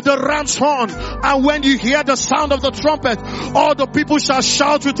with the ram's horn, and when you hear the sound of the trumpet, all the people shall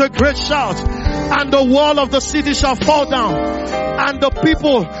shout with a great shout, and the wall of the city shall fall down, and the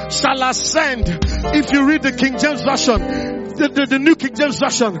people shall ascend. If you read the King James Version, the New King James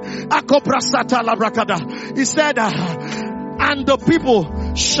Version, he said, and the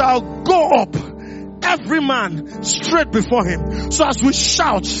people shall go up, every man straight before him. So as we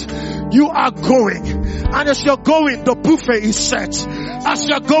shout, you are going. And as you're going, the buffet is set. As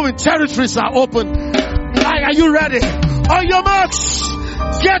you're going, territories are open. Are you ready? On your marks,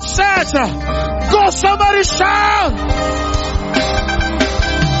 get set. Go, somebody shout.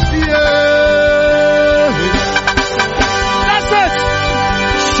 Yeah. That's it.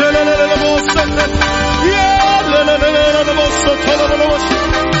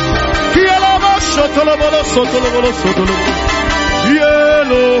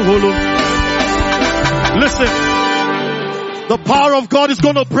 Listen, the power of God is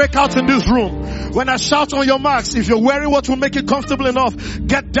going to break out in this room. When I shout on your marks, if you're wearing what will make it comfortable enough,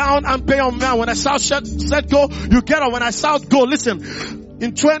 get down and pay on man. When I shout set go, you get on. When I shout go, listen.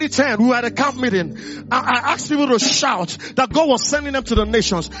 In 2010, we were at a camp meeting. I asked people to shout that God was sending them to the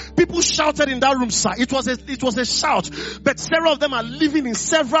nations. People shouted in that room, sir. It was a shout. But several of them are living in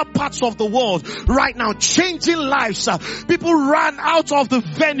several parts of the world right now, changing lives, sir. People ran out of the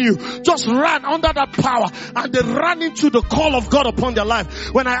venue, just ran under that power, and they ran into the call of God upon their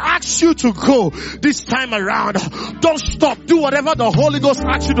life. When I ask you to go this time around, don't stop. Do whatever the Holy Ghost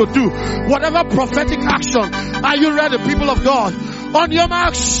asks you to do. Whatever prophetic action. Are you ready, people of God? On your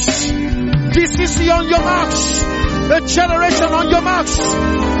marks. DCC on your marks. The generation on your marks.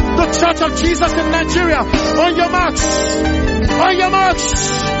 The Church of Jesus in Nigeria on your marks. On your marks.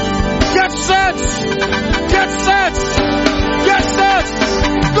 Get set. Get set. Get set.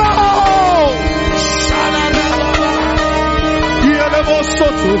 Go.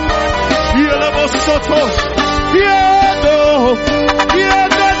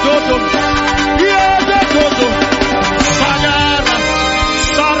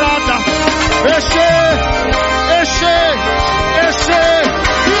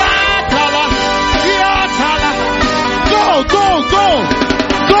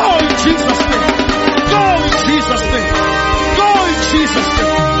 Go in Jesus' name. Go in Jesus' name. Go in Jesus'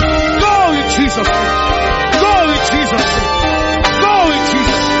 name. Go in Jesus' name. Go in Jesus' name. Go in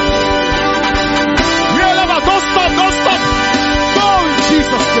Jesus' name. Don't stop. Go in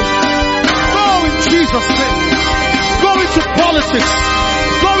Jesus' name. Go in Jesus' name. Go into politics.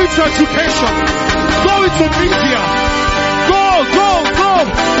 Go into education. Go into media. Go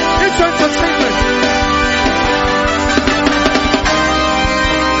into entertainment.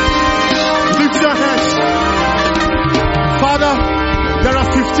 Lift your hands. Father, there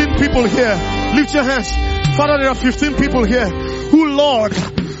are 15 people here. Lift your hands. Father, there are 15 people here who, Lord,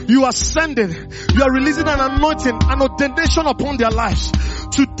 you are sending. You are releasing an anointing, an ordination upon their lives.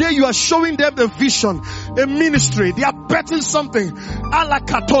 Today you are showing them the vision, a ministry. They are betting something.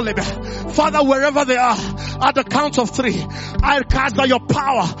 Father, wherever they are, at the count of 3, I cast that your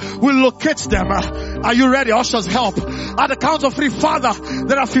power will locate them. Are you ready? Ushers, help. At the count of 3, Father,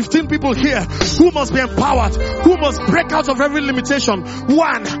 there are 15 people here who must be empowered, who must break out of every limitation.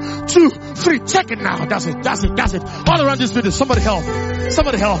 1, 2, 3. Check it now. That's it. All around this video. Somebody help.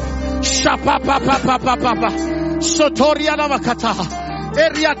 Sotoriana Makata.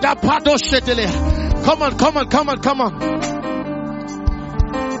 Area da Pado Shetele. Come on.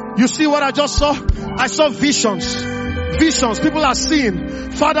 You see what I just saw? I saw visions. People are seeing.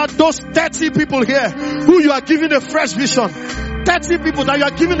 Father, those 30 people here who you are giving a fresh vision. 30 people that you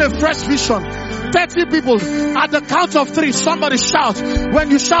are giving a fresh vision. 30 people. At the count of 3, somebody shout. When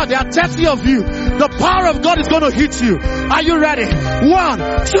you shout, there are 30 of you. The power of God is going to hit you. Are you ready?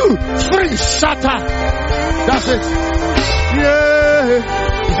 1, 2, 3. Shatter. That's it. Yeah.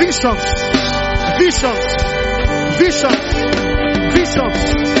 Visions.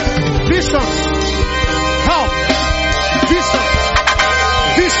 Help.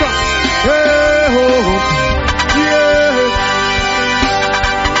 Visions.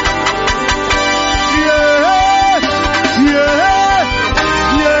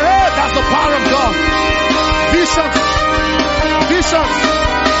 Yeah. That's the power of God. Visions.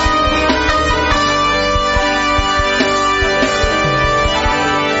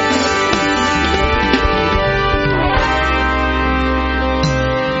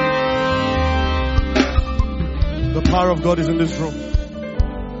 The power of God is in this room.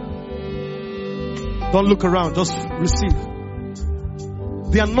 Don't look around. Just receive.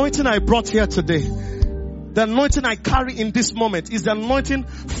 The anointing I brought here today, the anointing I carry in this moment is the anointing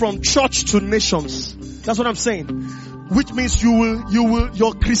from church to nations. That's what I'm saying. Which means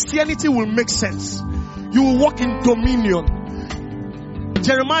your Christianity will make sense. You will walk in dominion.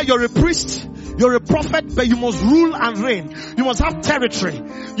 Jeremiah, you're a priest, you're a prophet, but you must rule and reign. You must have territory.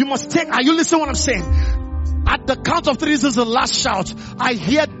 You must take, are you listening to what I'm saying? At the count of 3, this is the last shout. I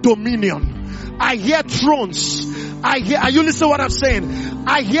hear dominion. I hear thrones. Are you listening to what I'm saying?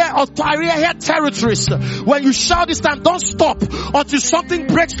 I hear territories. When you shout this time, don't stop until something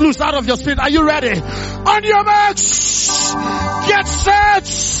breaks loose out of your spirit. Are you ready? On your marks, get set,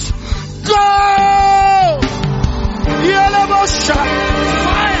 go! Yellow shot,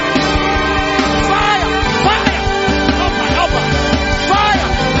 fire, fire, fire, help her, fire,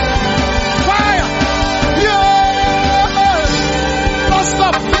 fire, yeah, don't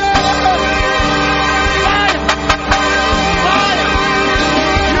stop.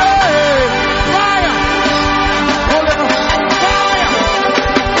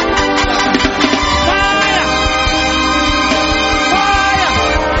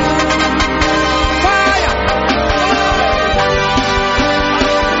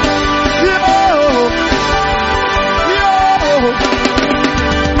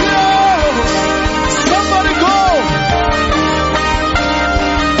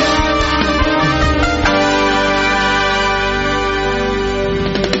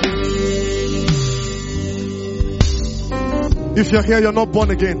 If you're here, you're not born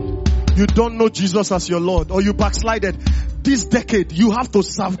again. You don't know Jesus as your Lord, or you backslided. This decade, you have to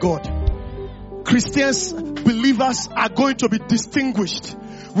serve God. Christians, believers are going to be distinguished.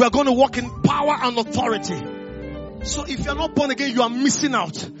 We are going to walk in power and authority. So if you're not born again, you are missing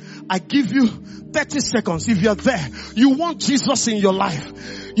out. I give you 30 seconds. If you're there, you want Jesus in your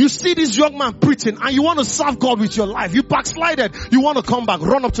life. You see this young man preaching and you want to serve God with your life. You backslided. You want to come back.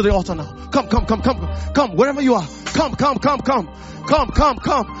 Run up to the altar now. Come. Wherever you are. Come.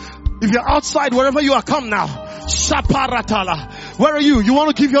 If you're outside, wherever you are, come now. Shaparatala. Where are you? You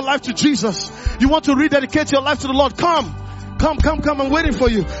want to give your life to Jesus. You want to rededicate your life to the Lord. Come. I'm waiting for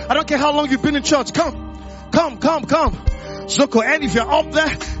you. I don't care how long you've been in church. Come. Zoko, and if you're up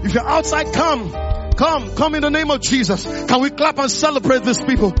there, if you're outside, come in the name of Jesus. Can we clap and celebrate these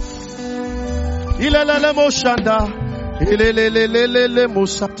people?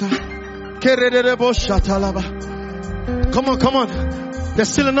 Come on. There's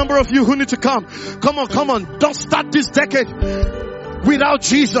still a number of you who need to come. Come on. Don't start this decade without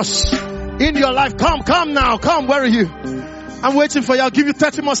Jesus in your life. Come now. Where are you? I'm waiting for you. I'll give you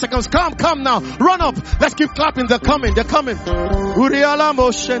 30 more seconds. Come now. Run up. Let's keep clapping. They're coming.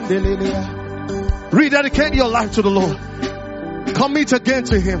 Rededicate your life to the Lord. Commit again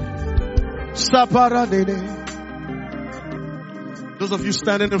to Him. Those of you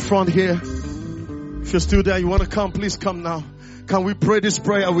standing in front here, if you're still there, you want to come, please come now. Can we pray this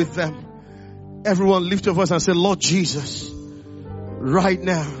prayer with them? Everyone lift your voice and say, Lord Jesus, right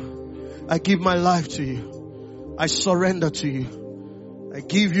now, I give my life to you. I surrender to you. I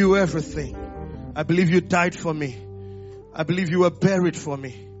give you everything. I believe you died for me. I believe you were buried for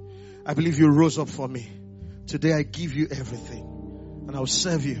me. I believe you rose up for me. Today I give you everything. And I'll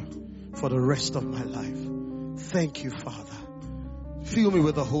serve you for the rest of my life. Thank you, Father. Fill me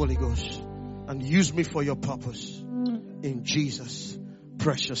with the Holy Ghost and use me for your purpose. In Jesus'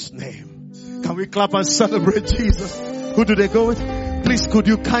 precious name. Can we clap and celebrate Jesus? Who do they go with? Please, could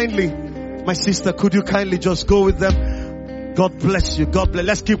you kindly, my sister, could you kindly just go with them? God bless you. God bless.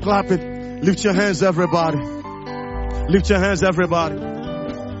 Let's keep clapping. Lift your hands, everybody. Lift your hands, everybody.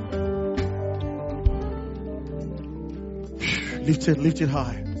 Lift it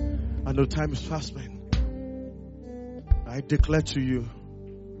high. I know time is fast, man. I declare to you,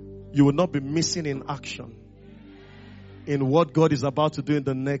 you will not be missing in action in what God is about to do in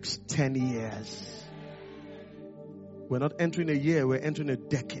the next 10 years. We're not entering a year, we're entering a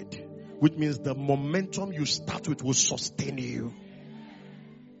decade. Which means the momentum you start with will sustain you.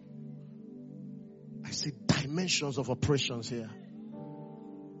 I see dimensions of operations here.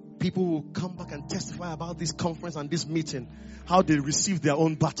 People will come back and testify about this conference and this meeting, how they received their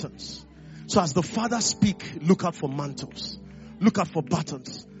own battons. So as the Father speak, look out for mantles. Look out for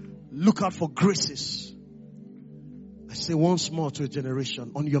battons. Look out for graces. I say once more to a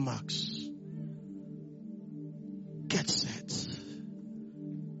generation, on your marks. Get set.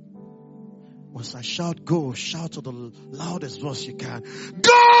 Once I shout go, shout to the loudest voice you can.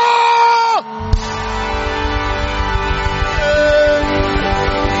 Go!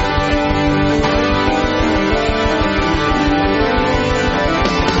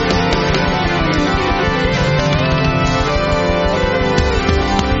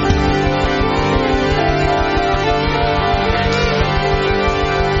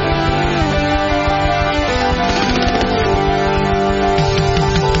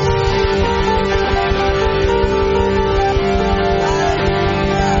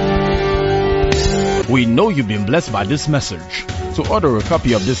 We know you've been blessed by this message. To order a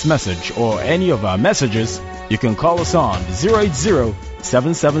copy of this message or any of our messages, you can call us on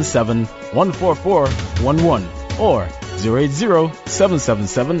 080-777-14411 or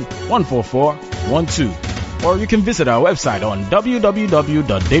 080-777-14412. Or you can visit our website on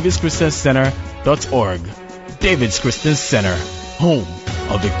www.davidschristiancenter.org. David's Christian Center, home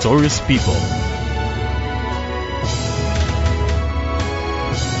of victorious people.